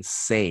to be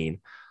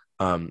insane.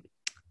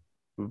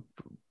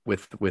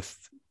 With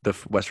the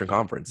Western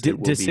Conference,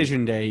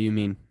 decision day, you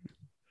mean?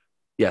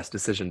 Yes,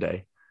 decision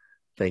day.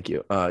 Thank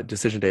you.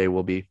 Decision day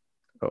will be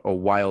a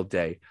wild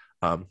day.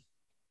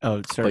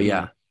 Certainly. But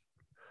yeah.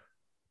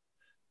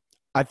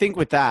 I think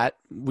with that,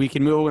 we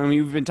can move. I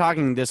mean, we've been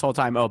talking this whole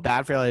time. Oh,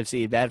 bad for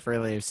LAFC, bad for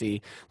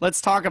LAFC.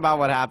 Let's talk about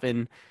what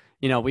happened.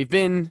 We've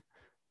been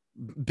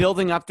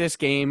building up this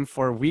game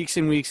for weeks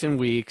and weeks and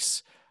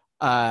weeks.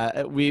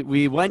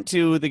 We went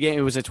to the game.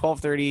 It was a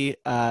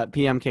 12:30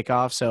 p.m.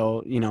 kickoff,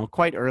 so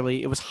quite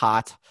early. It was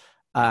hot,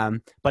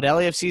 but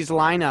LAFC's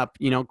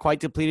lineup, quite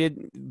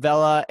depleted.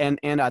 Vela and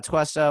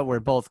Atuesta were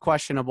both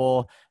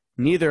questionable.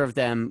 Neither of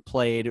them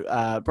played.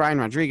 Brian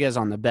Rodriguez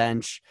on the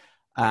bench.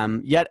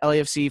 Yet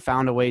LAFC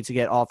found a way to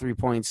get all 3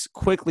 points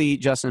quickly.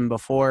 Justin,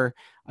 before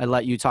I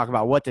let you talk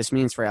about what this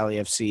means for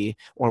LAFC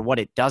or what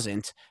it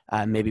doesn't,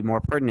 maybe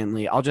more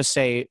pertinently, I'll just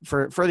say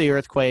for the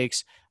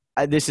Earthquakes,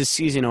 this is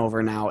season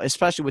over now,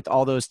 especially with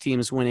all those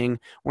teams winning.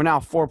 We're now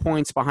 4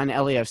 points behind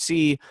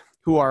LAFC,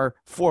 who are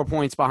 4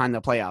 points behind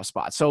the playoff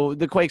spot. So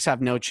the Quakes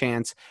have no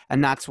chance,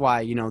 and that's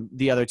why,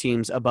 the other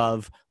teams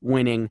above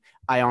winning,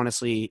 I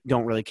honestly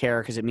don't really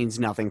care because it means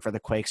nothing for the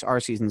Quakes. Our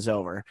season's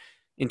over.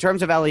 In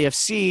terms of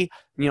LAFC,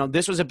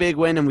 this was a big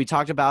win, and we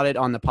talked about it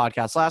on the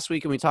podcast last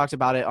week, and we talked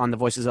about it on the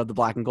Voices of the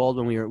Black and Gold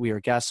when we were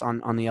guests on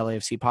the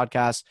LAFC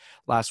podcast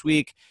last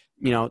week.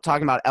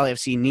 Talking about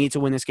LAFC need to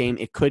win this game.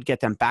 It could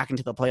get them back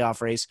into the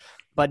playoff race,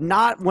 but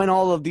not when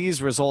all of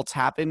these results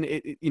happen.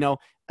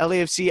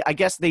 LAFC, I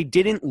guess they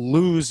didn't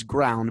lose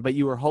ground, but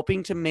you were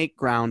hoping to make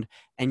ground,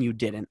 and you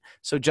didn't.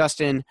 So,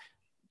 Justin,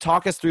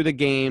 talk us through the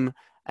game.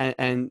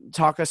 and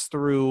talk us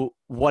through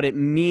what it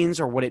means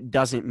or what it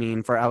doesn't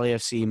mean for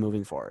LAFC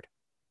moving forward.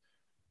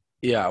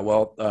 Yeah,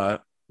 well, a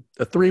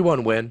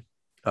 3-1 win,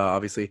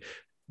 obviously.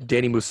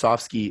 Danny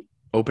Musovski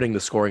opening the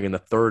scoring in the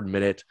 3rd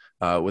minute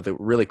with a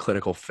really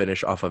clinical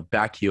finish off of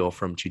back heel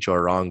from Chicho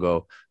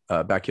Arango.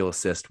 Back heel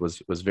assist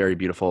was very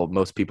beautiful.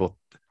 Most people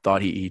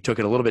thought he took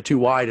it a little bit too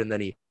wide, and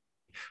then he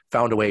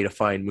found a way to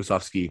find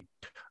Musovski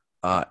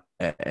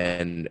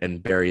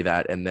and bury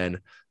that. And then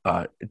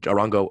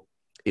Arango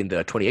in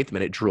the 28th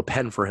minute drew a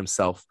pen for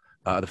himself,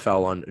 the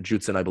foul on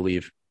Jutsen, I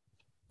believe.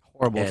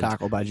 Horrible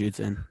tackle by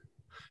Jutsen.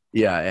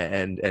 Yeah,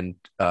 and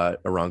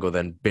Arango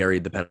then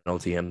buried the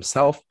penalty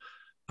himself.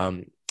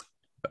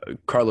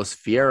 Carlos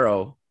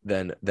Fierro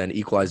then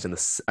equalized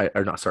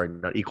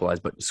not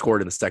equalized, but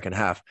scored in the second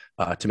half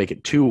to make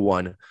it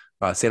 2-1.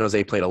 San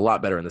Jose played a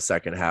lot better in the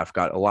second half,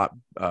 got a lot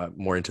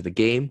more into the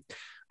game,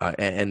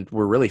 and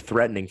were really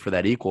threatening for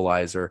that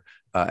equalizer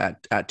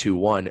at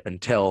 2-1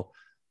 until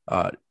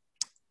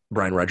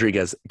Brian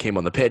Rodriguez came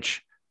on the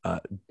pitch,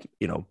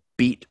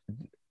 beat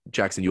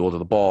Jackson Ewell to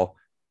the ball,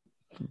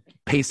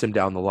 paced him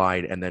down the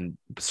line, and then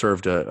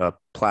served a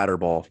platter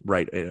ball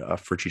right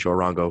for Chicho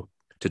Arango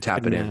to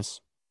tap it in.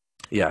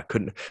 Yeah,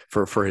 couldn't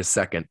for his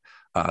second.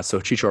 So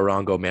Chicho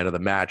Arango, man of the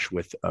match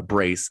with a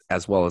brace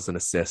as well as an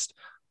assist,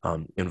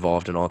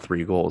 involved in all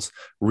 3 goals.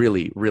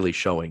 Really, really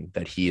showing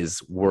that he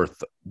is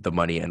worth the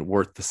money and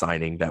worth the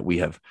signing that we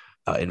have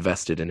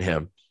invested in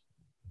him.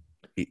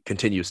 He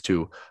continues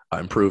to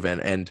improve,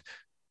 and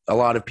a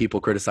lot of people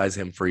criticize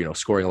him for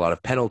scoring a lot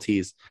of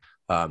penalties,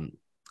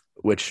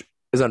 which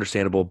is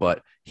understandable.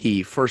 But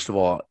he, first of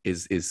all,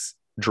 is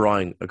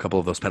drawing a couple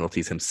of those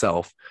penalties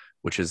himself,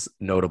 which is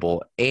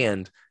notable.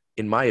 And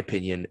in my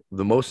opinion,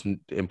 the most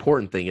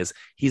important thing is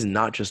he's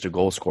not just a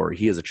goal scorer.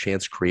 He is a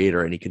chance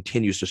creator, and he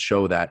continues to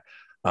show that.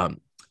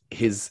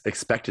 His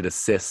expected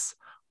assists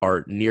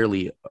are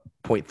nearly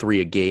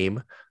 0.3 a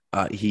game.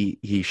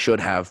 He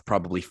should have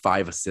probably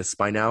 5 assists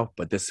by now,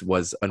 but this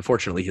was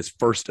unfortunately his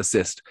first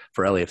assist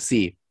for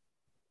LAFC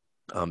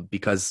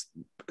because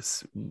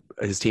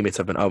his teammates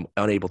have been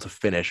unable to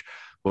finish,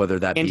 whether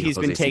that be he's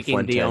been taking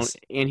Cifuentes.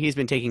 And he's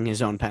been taking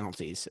his own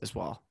penalties as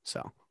well.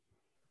 So,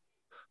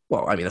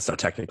 well, I mean, that's not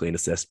technically an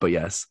assist, but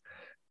yes.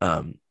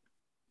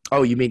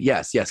 Oh, you mean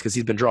yes, because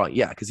he's been drawing.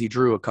 Yeah, because he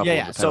drew a couple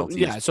of the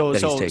penalties. So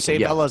say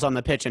Vela's on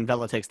the pitch and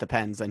Vela takes the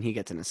pens, then he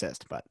gets an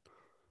assist, but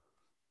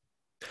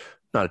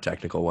not a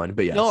technical one,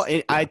 but yes. No,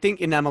 I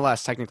think in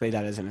MLS technically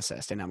that is an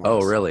assist in MLS.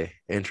 Oh, really?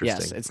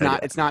 Interesting. Yes, it's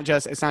not. It's not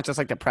just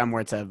like the Prem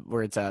where it's a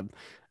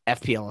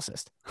FPL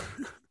assist.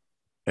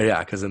 Yeah,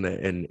 because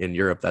in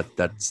Europe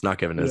that's not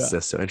given an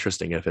assist. So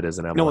interesting if it is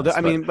an MLS. No,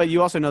 I mean, but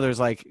you also know there's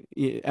like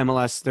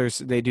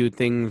MLS. They do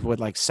things with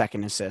like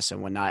second assists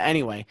and whatnot.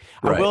 Anyway,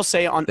 right. I will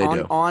say on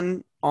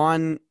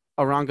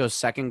Arango's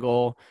second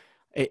goal,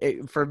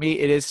 for me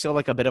it is still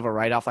like a bit of a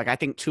write-off. Like I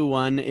think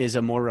 2-1 is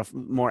a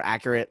more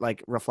accurate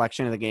like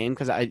reflection of the game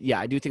because I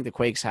do think the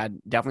Quakes had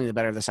definitely the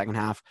better of the second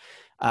half.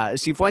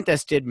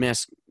 Cifuentes did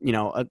miss,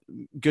 a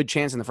good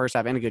chance in the first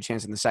half and a good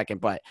chance in the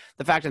second. But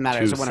the fact of the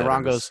matter is when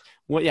Arango's,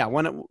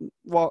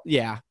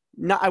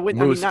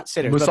 not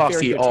sitters.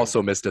 Musovski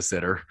also missed a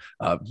sitter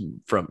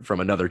from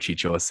another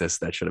Chicho assist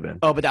that should have been.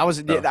 Oh, but that was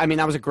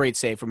a great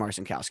save from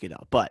Marcinkowski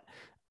though. But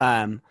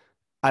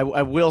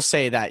I will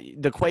say that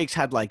the Quakes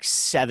had like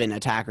 7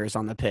 attackers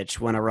on the pitch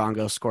when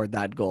Arango scored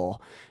that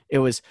goal. It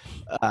was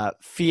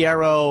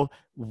Fierro,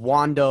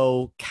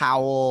 Wando,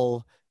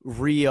 Cowell,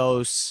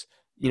 Rios.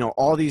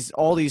 All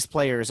these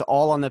players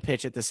all on the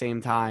pitch at the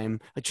same time.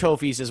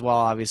 Trophies as well,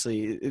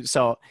 obviously.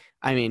 So,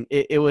 I mean,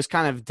 it was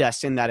kind of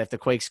destined that if the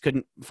Quakes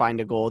couldn't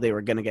find a goal, they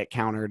were going to get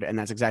countered. And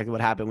that's exactly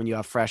what happened when you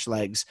have fresh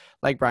legs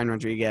like Brian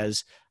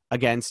Rodriguez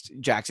against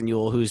Jackson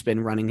Ewell, who's been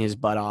running his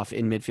butt off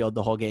in midfield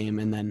the whole game.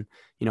 And then,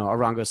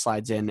 Arango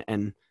slides in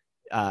and,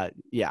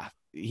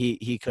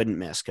 he couldn't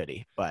miss, could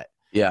he? But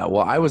yeah,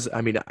 well, I don't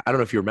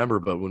know if you remember,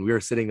 but when we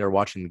were sitting there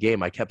watching the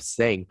game, I kept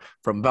saying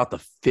from about the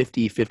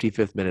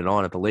 55th minute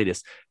on at the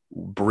latest,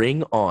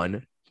 bring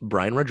on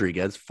Brian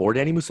Rodriguez for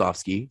Danny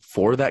Musovski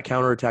for that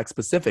counterattack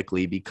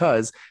specifically,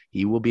 because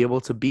he will be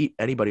able to beat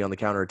anybody on the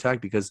counterattack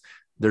because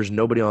there's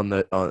nobody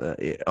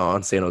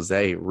on San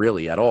Jose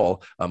really at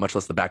all, much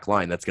less the back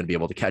line that's going to be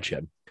able to catch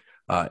him.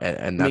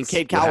 And that's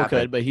Cade Cowell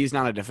could, but he's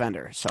not a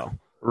defender. So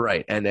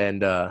right.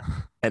 And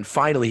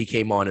finally he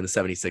came on in the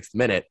 76th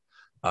minute.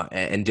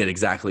 And did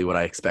exactly what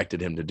I expected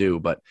him to do.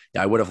 But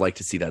I would have liked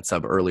to see that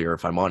sub earlier,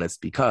 if I'm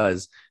honest,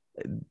 because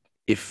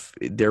if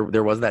there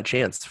was that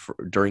chance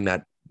during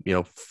that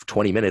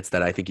 20 minutes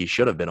that I think he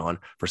should have been on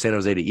for San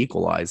Jose to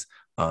equalize,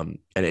 and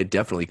it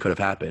definitely could have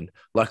happened.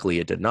 Luckily,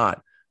 it did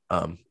not.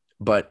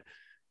 But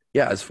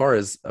yeah, as far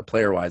as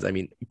player-wise, I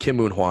mean, Kim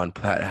Moon-Hwan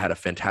had a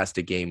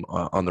fantastic game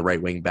on the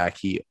right wing back.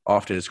 He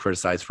often is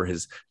criticized for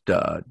his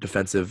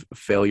defensive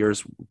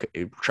failures,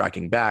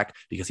 tracking back,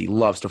 because he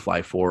loves to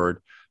fly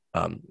forward.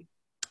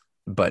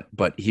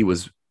 But he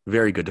was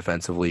very good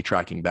defensively,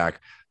 tracking back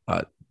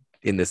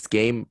in this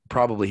game,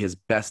 probably his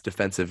best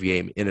defensive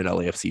game in an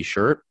LAFC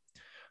shirt.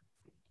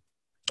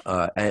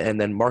 And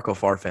then Marco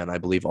Farfan, I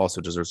believe,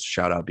 also deserves a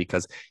shout out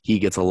because he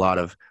gets a lot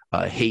of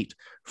hate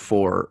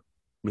for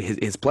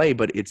his play,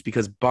 but it's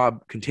because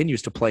Bob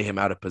continues to play him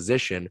out of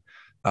position.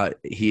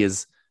 He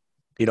is,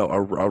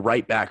 a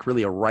right back,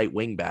 really a right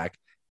wing back,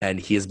 and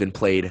he has been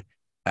played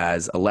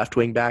as a left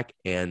wing back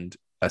and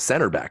a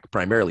center back,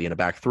 primarily in a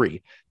back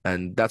three.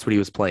 And that's what he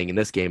was playing in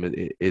this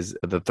game is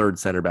the third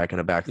center back in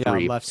a back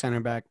three. Left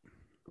center back.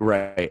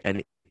 Right.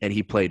 And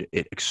he played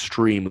it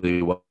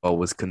extremely well,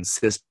 was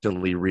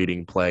consistently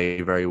reading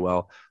play very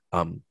well.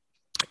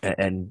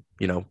 And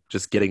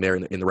just getting there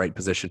in the right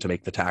position to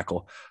make the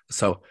tackle.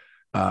 So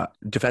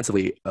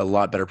defensively, a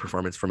lot better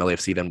performance from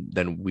LAFC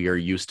than we are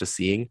used to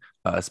seeing,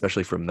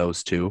 especially from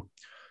those two.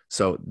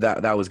 So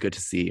that was good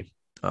to see.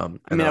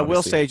 I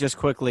will say just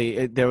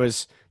quickly, there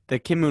was the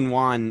Kim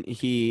Moon-Wan,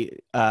 he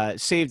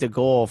saved a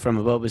goal from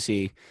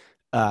Abobasi,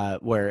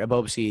 where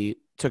Abobasi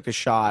took the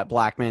shot,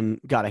 Blackman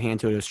got a hand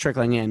to it, it was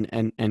trickling in,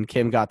 and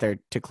Kim got there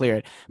to clear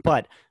it.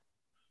 But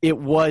it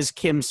was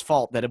Kim's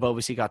fault that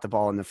Abobasi got the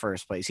ball in the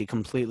first place. He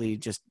completely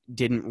just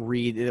didn't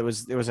read. There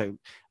was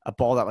a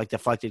ball that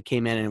deflected,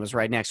 came in, and it was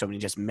right next to him, and he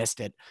just missed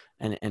it,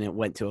 and it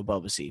went to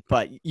Abobasi.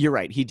 But you're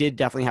right. He did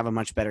definitely have a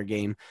much better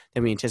game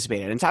than we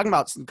anticipated. And talking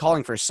about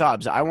calling for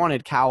subs, I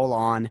wanted Cowell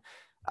on.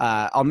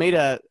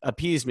 Almeida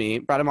appeased me,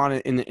 brought him on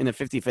in the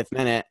 55th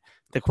minute.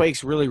 The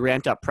Quakes really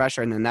ramped up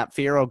pressure, and then that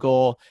Fierro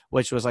goal,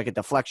 which was like a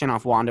deflection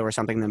off Wando or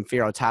something, then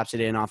Fierro taps it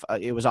in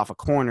it was off a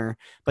corner,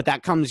 but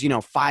that comes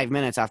 5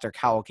 minutes after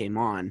Cowell came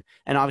on,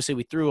 and obviously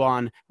we threw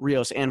on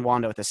Rios and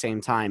Wando at the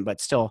same time, but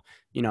still,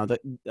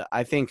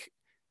 I think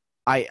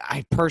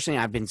I personally,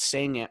 I've been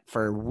saying it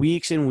for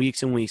weeks and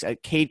weeks and weeks.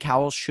 Cade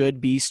Cowell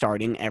should be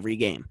starting every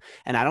game,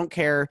 and I don't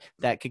care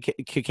that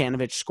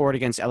Kikanovic scored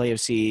against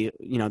LAFC,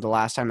 the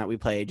last time that we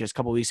played just a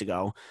couple weeks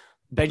ago.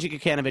 Benji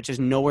Kikanovic is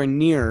nowhere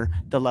near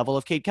the level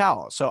of Cade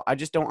Cowell. So I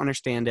just don't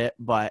understand it,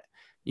 but,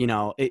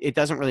 it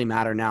doesn't really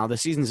matter now. The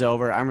season's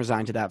over. I'm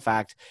resigned to that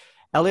fact.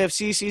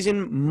 LAFC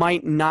season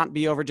might not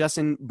be over,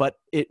 Justin, but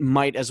it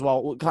might as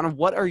well. Kind of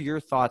what are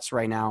your thoughts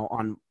right now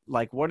on,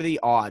 what are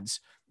the odds?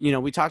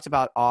 We talked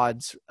about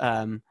odds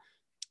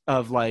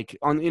of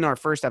in our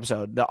first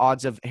episode, the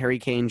odds of Harry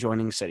Kane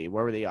joining City.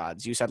 What were the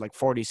odds? You said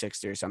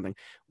 40-60 or something.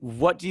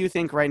 What do you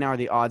think right now are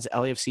the odds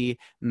LAFC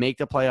make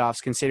the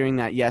playoffs, considering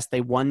that, yes, they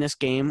won this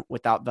game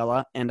without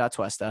Vela and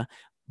Atuesta,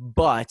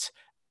 but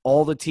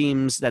all the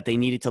teams that they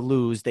needed to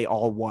lose, they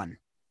all won?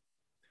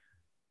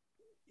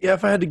 Yeah,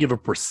 if I had to give a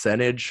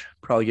percentage,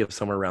 probably give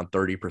somewhere around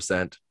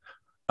 30%.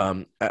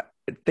 I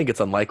think it's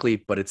unlikely,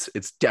 but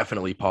it's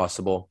definitely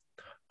possible.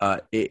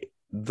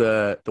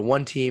 The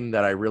one team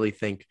that I really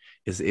think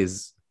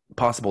is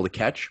possible to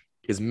catch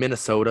is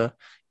Minnesota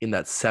in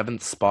that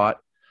 7th spot,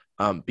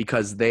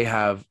 because they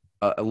have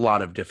a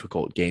lot of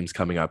difficult games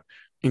coming up,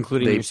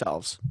 including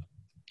yourselves,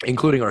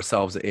 including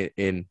ourselves.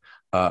 In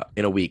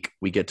a week,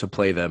 we get to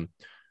play them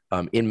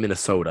in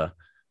Minnesota,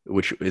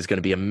 which is going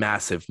to be a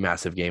massive,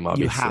 massive game.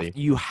 Obviously,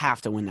 you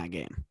have to win that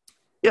game.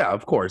 Yeah,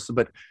 of course,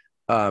 but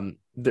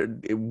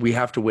we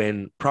have to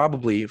win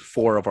probably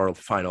 4 of our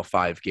final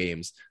 5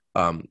 games.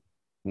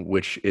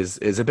 Which is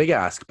a big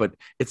ask, but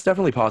it's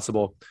definitely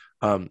possible.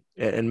 And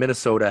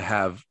Minnesota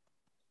have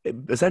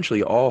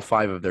essentially all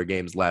 5 of their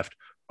games left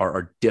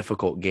are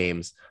difficult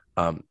games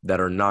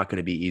that are not going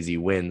to be easy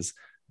wins.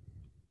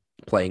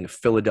 Playing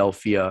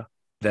Philadelphia,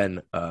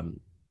 then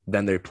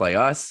they play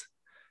us,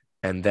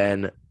 and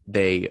then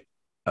they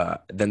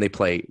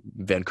play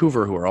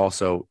Vancouver, who are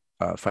also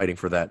fighting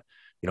for that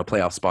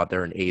playoff spot.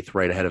 They're in 8th,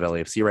 right ahead of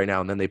LAFC right now,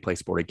 and then they play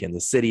Sporting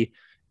Kansas City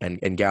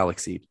and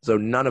Galaxy. So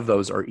none of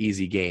those are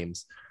easy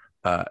games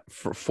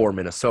for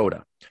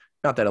Minnesota.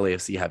 Not that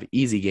LAFC have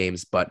easy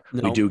games, but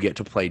we do get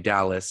to play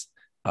Dallas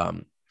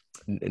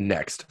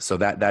next. So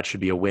that should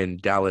be a win.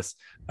 Dallas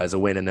as a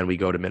win, and then we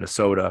go to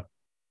Minnesota.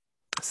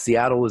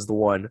 Seattle is the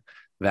one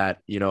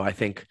that, I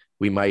think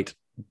we might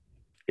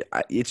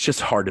 – it's just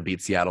hard to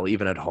beat Seattle,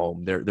 even at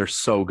home. They're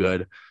so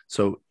good.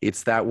 So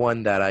it's that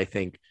one that I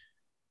think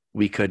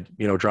we could,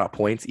 drop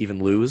points,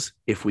 even lose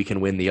if we can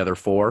win the other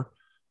 4.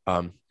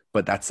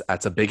 But that's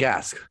a big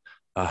ask.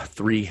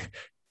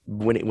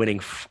 Winning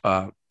 4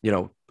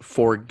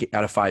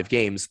 out of 5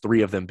 games,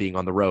 3 of them being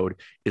on the road,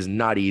 is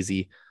not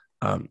easy.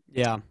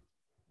 Yeah.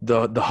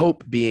 The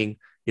hope being,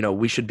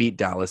 we should beat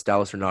Dallas.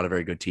 Dallas are not a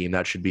very good team.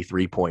 That should be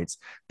 3 points.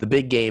 The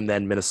big game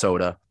then,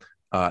 Minnesota.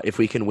 If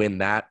we can win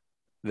that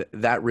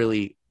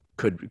really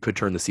could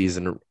turn the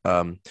season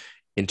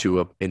into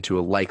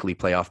a likely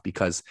playoff,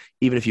 because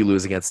even if you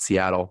lose against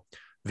Seattle,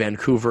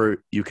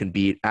 Vancouver you can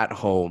beat at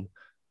home.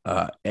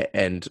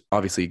 And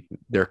obviously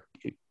they're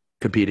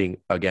competing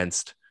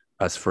against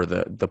us for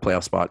the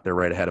playoff spot. They're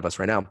right ahead of us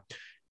right now.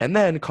 And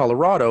then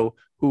Colorado,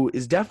 who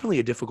is definitely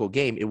a difficult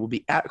game. It will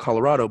be at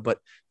Colorado, but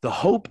the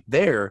hope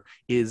there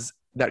is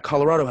that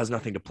Colorado has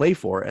nothing to play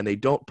for and they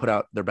don't put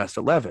out their best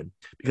 11.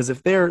 Because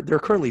if they're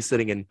currently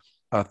sitting in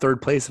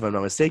 3rd place, if I'm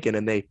not mistaken,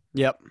 and they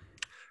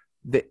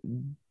don't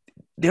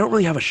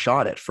really have a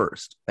shot at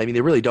first. I mean,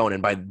 they really don't.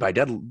 And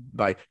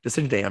by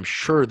decision day, I'm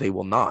sure they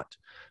will not.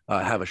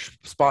 have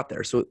a spot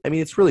there. So, I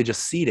mean, it's really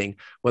just seeding,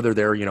 whether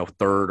they're,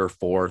 third or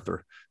fourth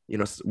or,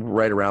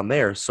 right around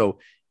there. So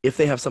if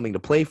they have something to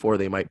play for,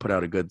 they might put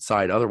out a good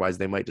side. Otherwise,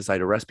 they might decide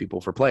to rest people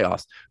for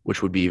playoffs,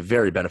 which would be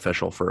very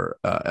beneficial for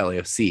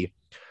LAFC.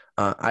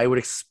 I would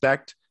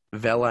expect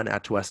Vela and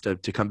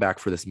Atuesta to come back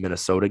for this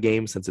Minnesota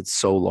game since it's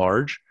so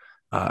large.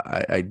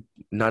 I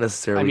not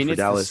necessarily for it's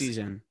Dallas. the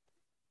season.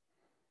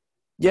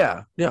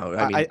 Yeah, no,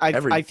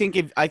 I think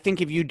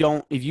if you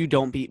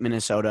don't beat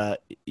Minnesota,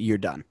 you're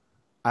done.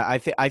 I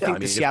think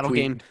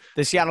the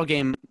Seattle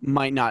game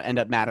might not end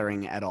up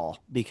mattering at all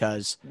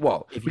because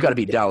we got to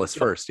beat Dallas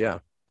first. Yeah.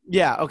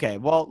 Yeah. Okay.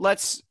 Well,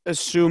 let's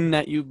assume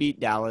that you beat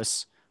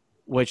Dallas,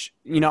 which,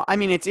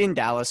 it's in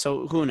Dallas,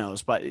 so who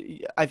knows? But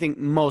I think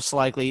most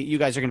likely you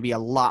guys are going to be a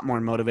lot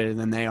more motivated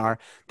than they are.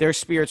 Their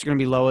spirits are going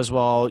to be low as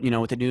well,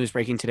 with the news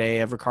breaking today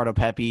of Ricardo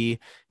Pepi,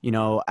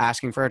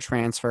 asking for a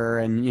transfer.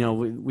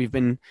 And, we've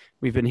been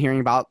hearing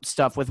about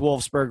stuff with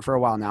Wolfsburg for a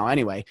while now.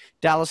 Anyway,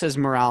 Dallas's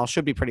morale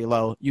should be pretty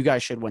low. You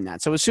guys should win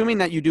that. So assuming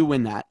that you do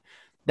win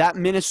that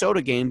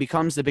Minnesota game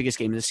becomes the biggest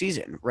game of the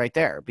season right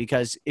there.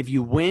 Because if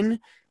you win,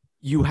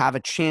 you have a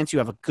chance, you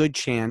have a good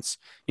chance,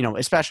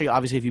 especially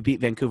obviously if you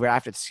beat Vancouver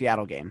after the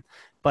Seattle game.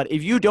 But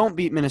if you don't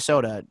beat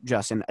Minnesota,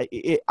 Justin,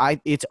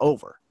 it's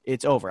over.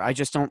 It's over. I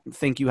just don't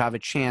think you have a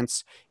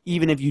chance,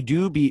 even if you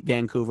do beat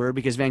Vancouver,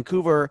 because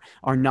Vancouver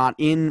are not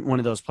in one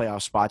of those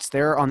playoff spots.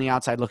 They're on the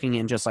outside looking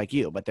in just like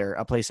you, but they're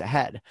a place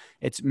ahead.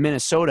 It's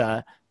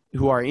Minnesota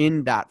who are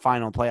in that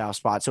final playoff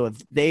spot. So if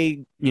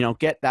they,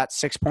 get that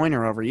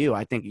 6-pointer over you,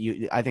 I think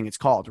it's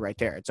called right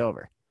there. It's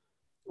over.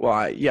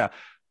 Well, yeah.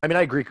 I mean,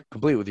 I agree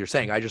completely with what you're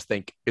saying. I just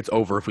think it's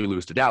over if we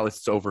lose to Dallas.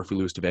 It's over if we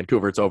lose to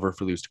Vancouver. It's over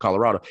if we lose to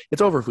Colorado.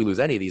 It's over if we lose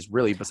any of these,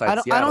 really,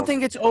 besides Seattle. I don't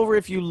think it's over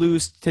if you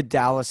lose to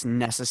Dallas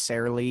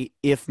necessarily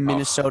if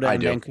Minnesota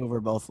and Vancouver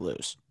both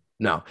lose.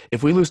 No.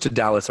 If we lose to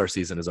Dallas, our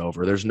season is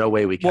over. There's no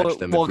way we catch them if we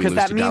lose to Dallas. Well, because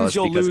that means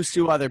you'll lose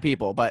to other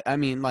people. But, I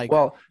mean,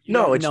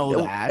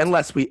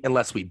 unless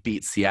we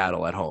beat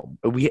Seattle at home.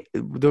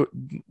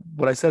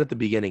 What I said at the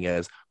beginning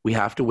is we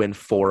have to win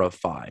 4 of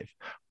 5.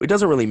 It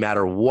doesn't really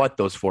matter what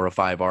those 4 of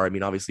 5 are. I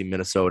mean, obviously,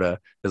 Minnesota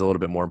is a little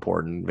bit more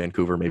important.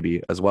 Vancouver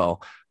maybe as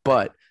well.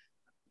 But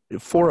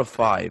 4 of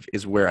 5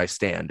 is where I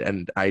stand.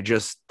 And I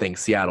just think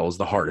Seattle is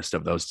the hardest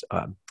of those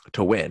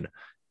to win,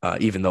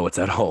 even though it's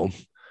at home.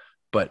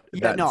 But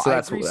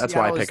that's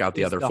why I pick out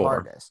the other 4.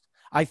 Hardest.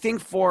 I think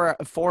 4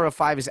 of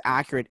 5 is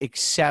accurate,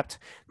 except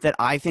that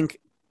I think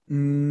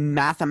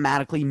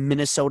mathematically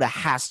Minnesota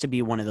has to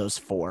be one of those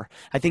 4.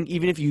 I think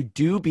even if you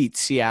do beat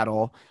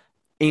Seattle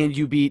and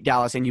you beat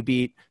Dallas and you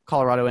beat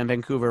Colorado and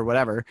Vancouver,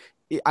 whatever,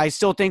 I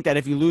still think that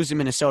if you lose to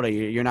Minnesota,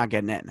 you're not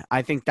getting in.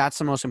 I think that's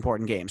the most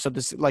important game. So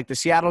this, like the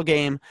Seattle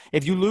game,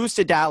 if you lose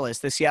to Dallas,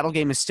 the Seattle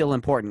game is still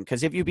important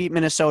because if you beat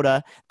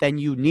Minnesota, then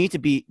you need to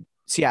beat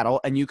Seattle,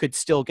 and you could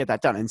still get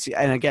that done.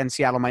 And again,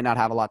 Seattle might not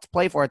have a lot to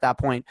play for at that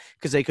point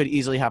because they could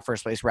easily have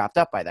first place wrapped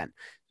up by then.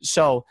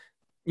 So,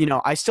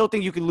 I still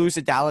think you could lose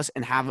to Dallas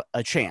and have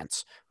a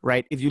chance,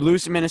 right? If you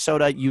lose to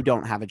Minnesota, you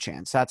don't have a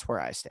chance. That's where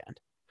I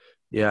stand.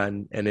 Yeah,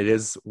 and it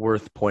is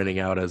worth pointing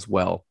out as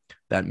well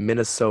that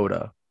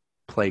Minnesota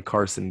play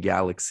Carson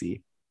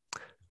Galaxy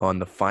on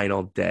the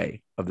final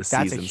day of the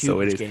season.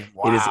 So it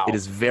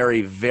is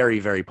very, very,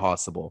 very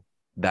possible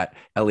that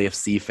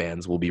LAFC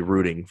fans will be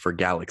rooting for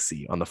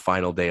Galaxy on the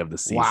final day of the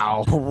season.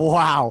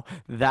 Wow.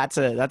 That's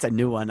a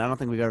new one. I don't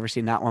think we've ever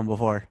seen that one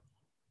before.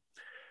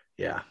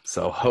 Yeah.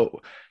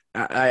 So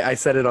I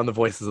said it on the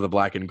Voices of the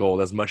Black and Gold.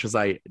 As much as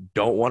I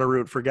don't want to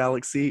root for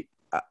Galaxy,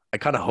 I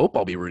kind of hope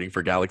I'll be rooting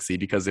for Galaxy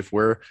because if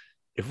we're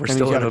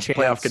still in a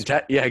playoff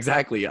contention, yeah,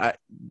 exactly.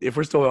 If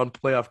we're still on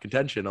playoff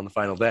contention on the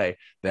final day,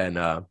 then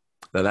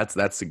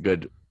that's a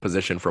good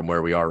position from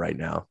where we are right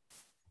now.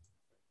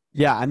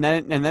 Yeah, and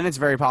then it's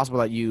very possible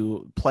that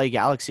you play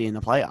Galaxy in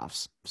the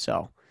playoffs.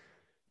 So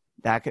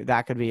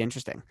that could be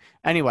interesting.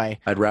 Anyway,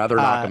 I'd rather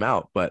knock them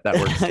out, but that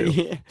works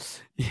too.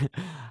 Yeah.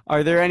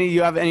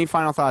 You have any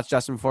final thoughts,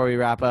 Justin, before we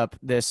wrap up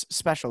this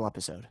special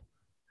episode?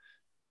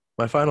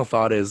 My final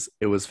thought is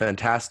it was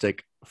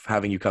fantastic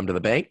having you come to the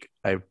bank.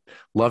 I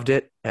loved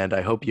it, and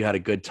I hope you had a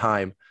good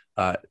time.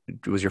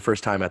 It was your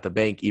first time at the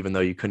bank, even though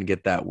you couldn't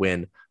get that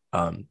win.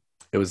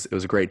 It was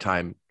a great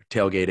time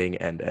tailgating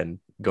and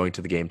going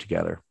to the game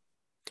together.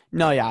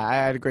 No, yeah, I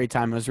had a great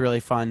time. It was really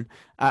fun.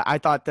 I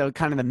thought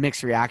the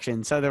mixed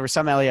reaction. So there were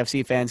some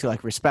LAFC fans who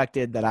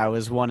respected that I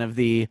was one of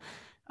the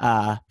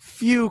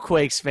few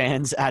Quakes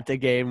fans at the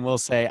game. We'll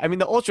say. I mean,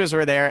 the ultras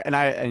were there, and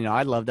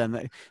I loved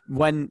them.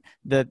 When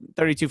the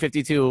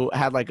 3252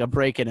 had a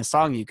break in a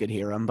song, you could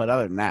hear them. But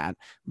other than that,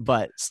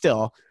 but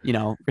still,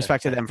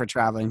 respect to them for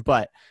traveling.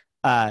 But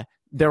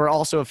there were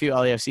also a few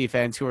LAFC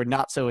fans who were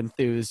not so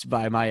enthused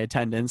by my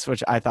attendance,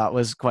 which I thought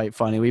was quite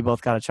funny. We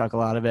both got a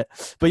chuckle out of it.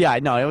 But yeah,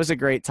 no, it was a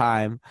great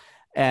time.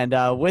 And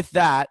with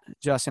that,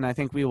 Justin, I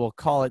think we will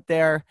call it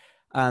there.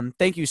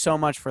 Thank you so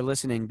much for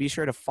listening. Be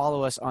sure to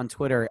follow us on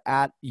Twitter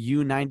at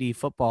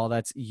U90Football.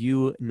 That's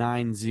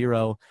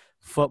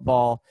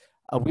U90Football.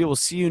 We will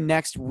see you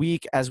next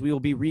week as we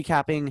will be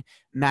recapping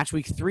match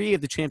week 3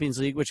 of the Champions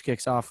League, which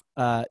kicks off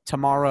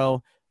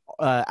tomorrow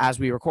as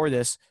we record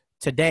this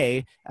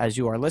today, as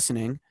you are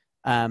listening.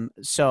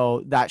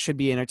 So that should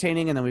be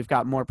entertaining. And then we've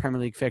got more Premier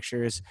League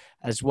fixtures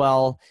as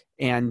well.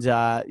 And,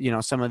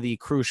 some of the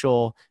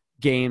crucial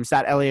games.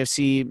 That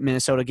LAFC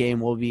Minnesota game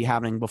will be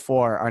happening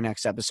before our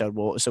next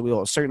episode. So we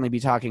will certainly be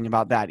talking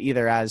about that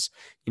either as,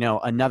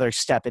 another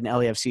step in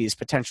LAFC's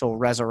potential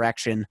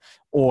resurrection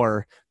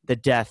or the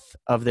death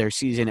of their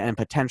season and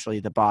potentially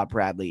the Bob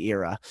Bradley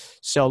era.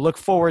 So look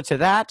forward to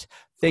that.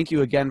 Thank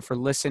you again for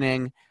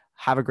listening.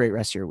 Have a great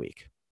rest of your week.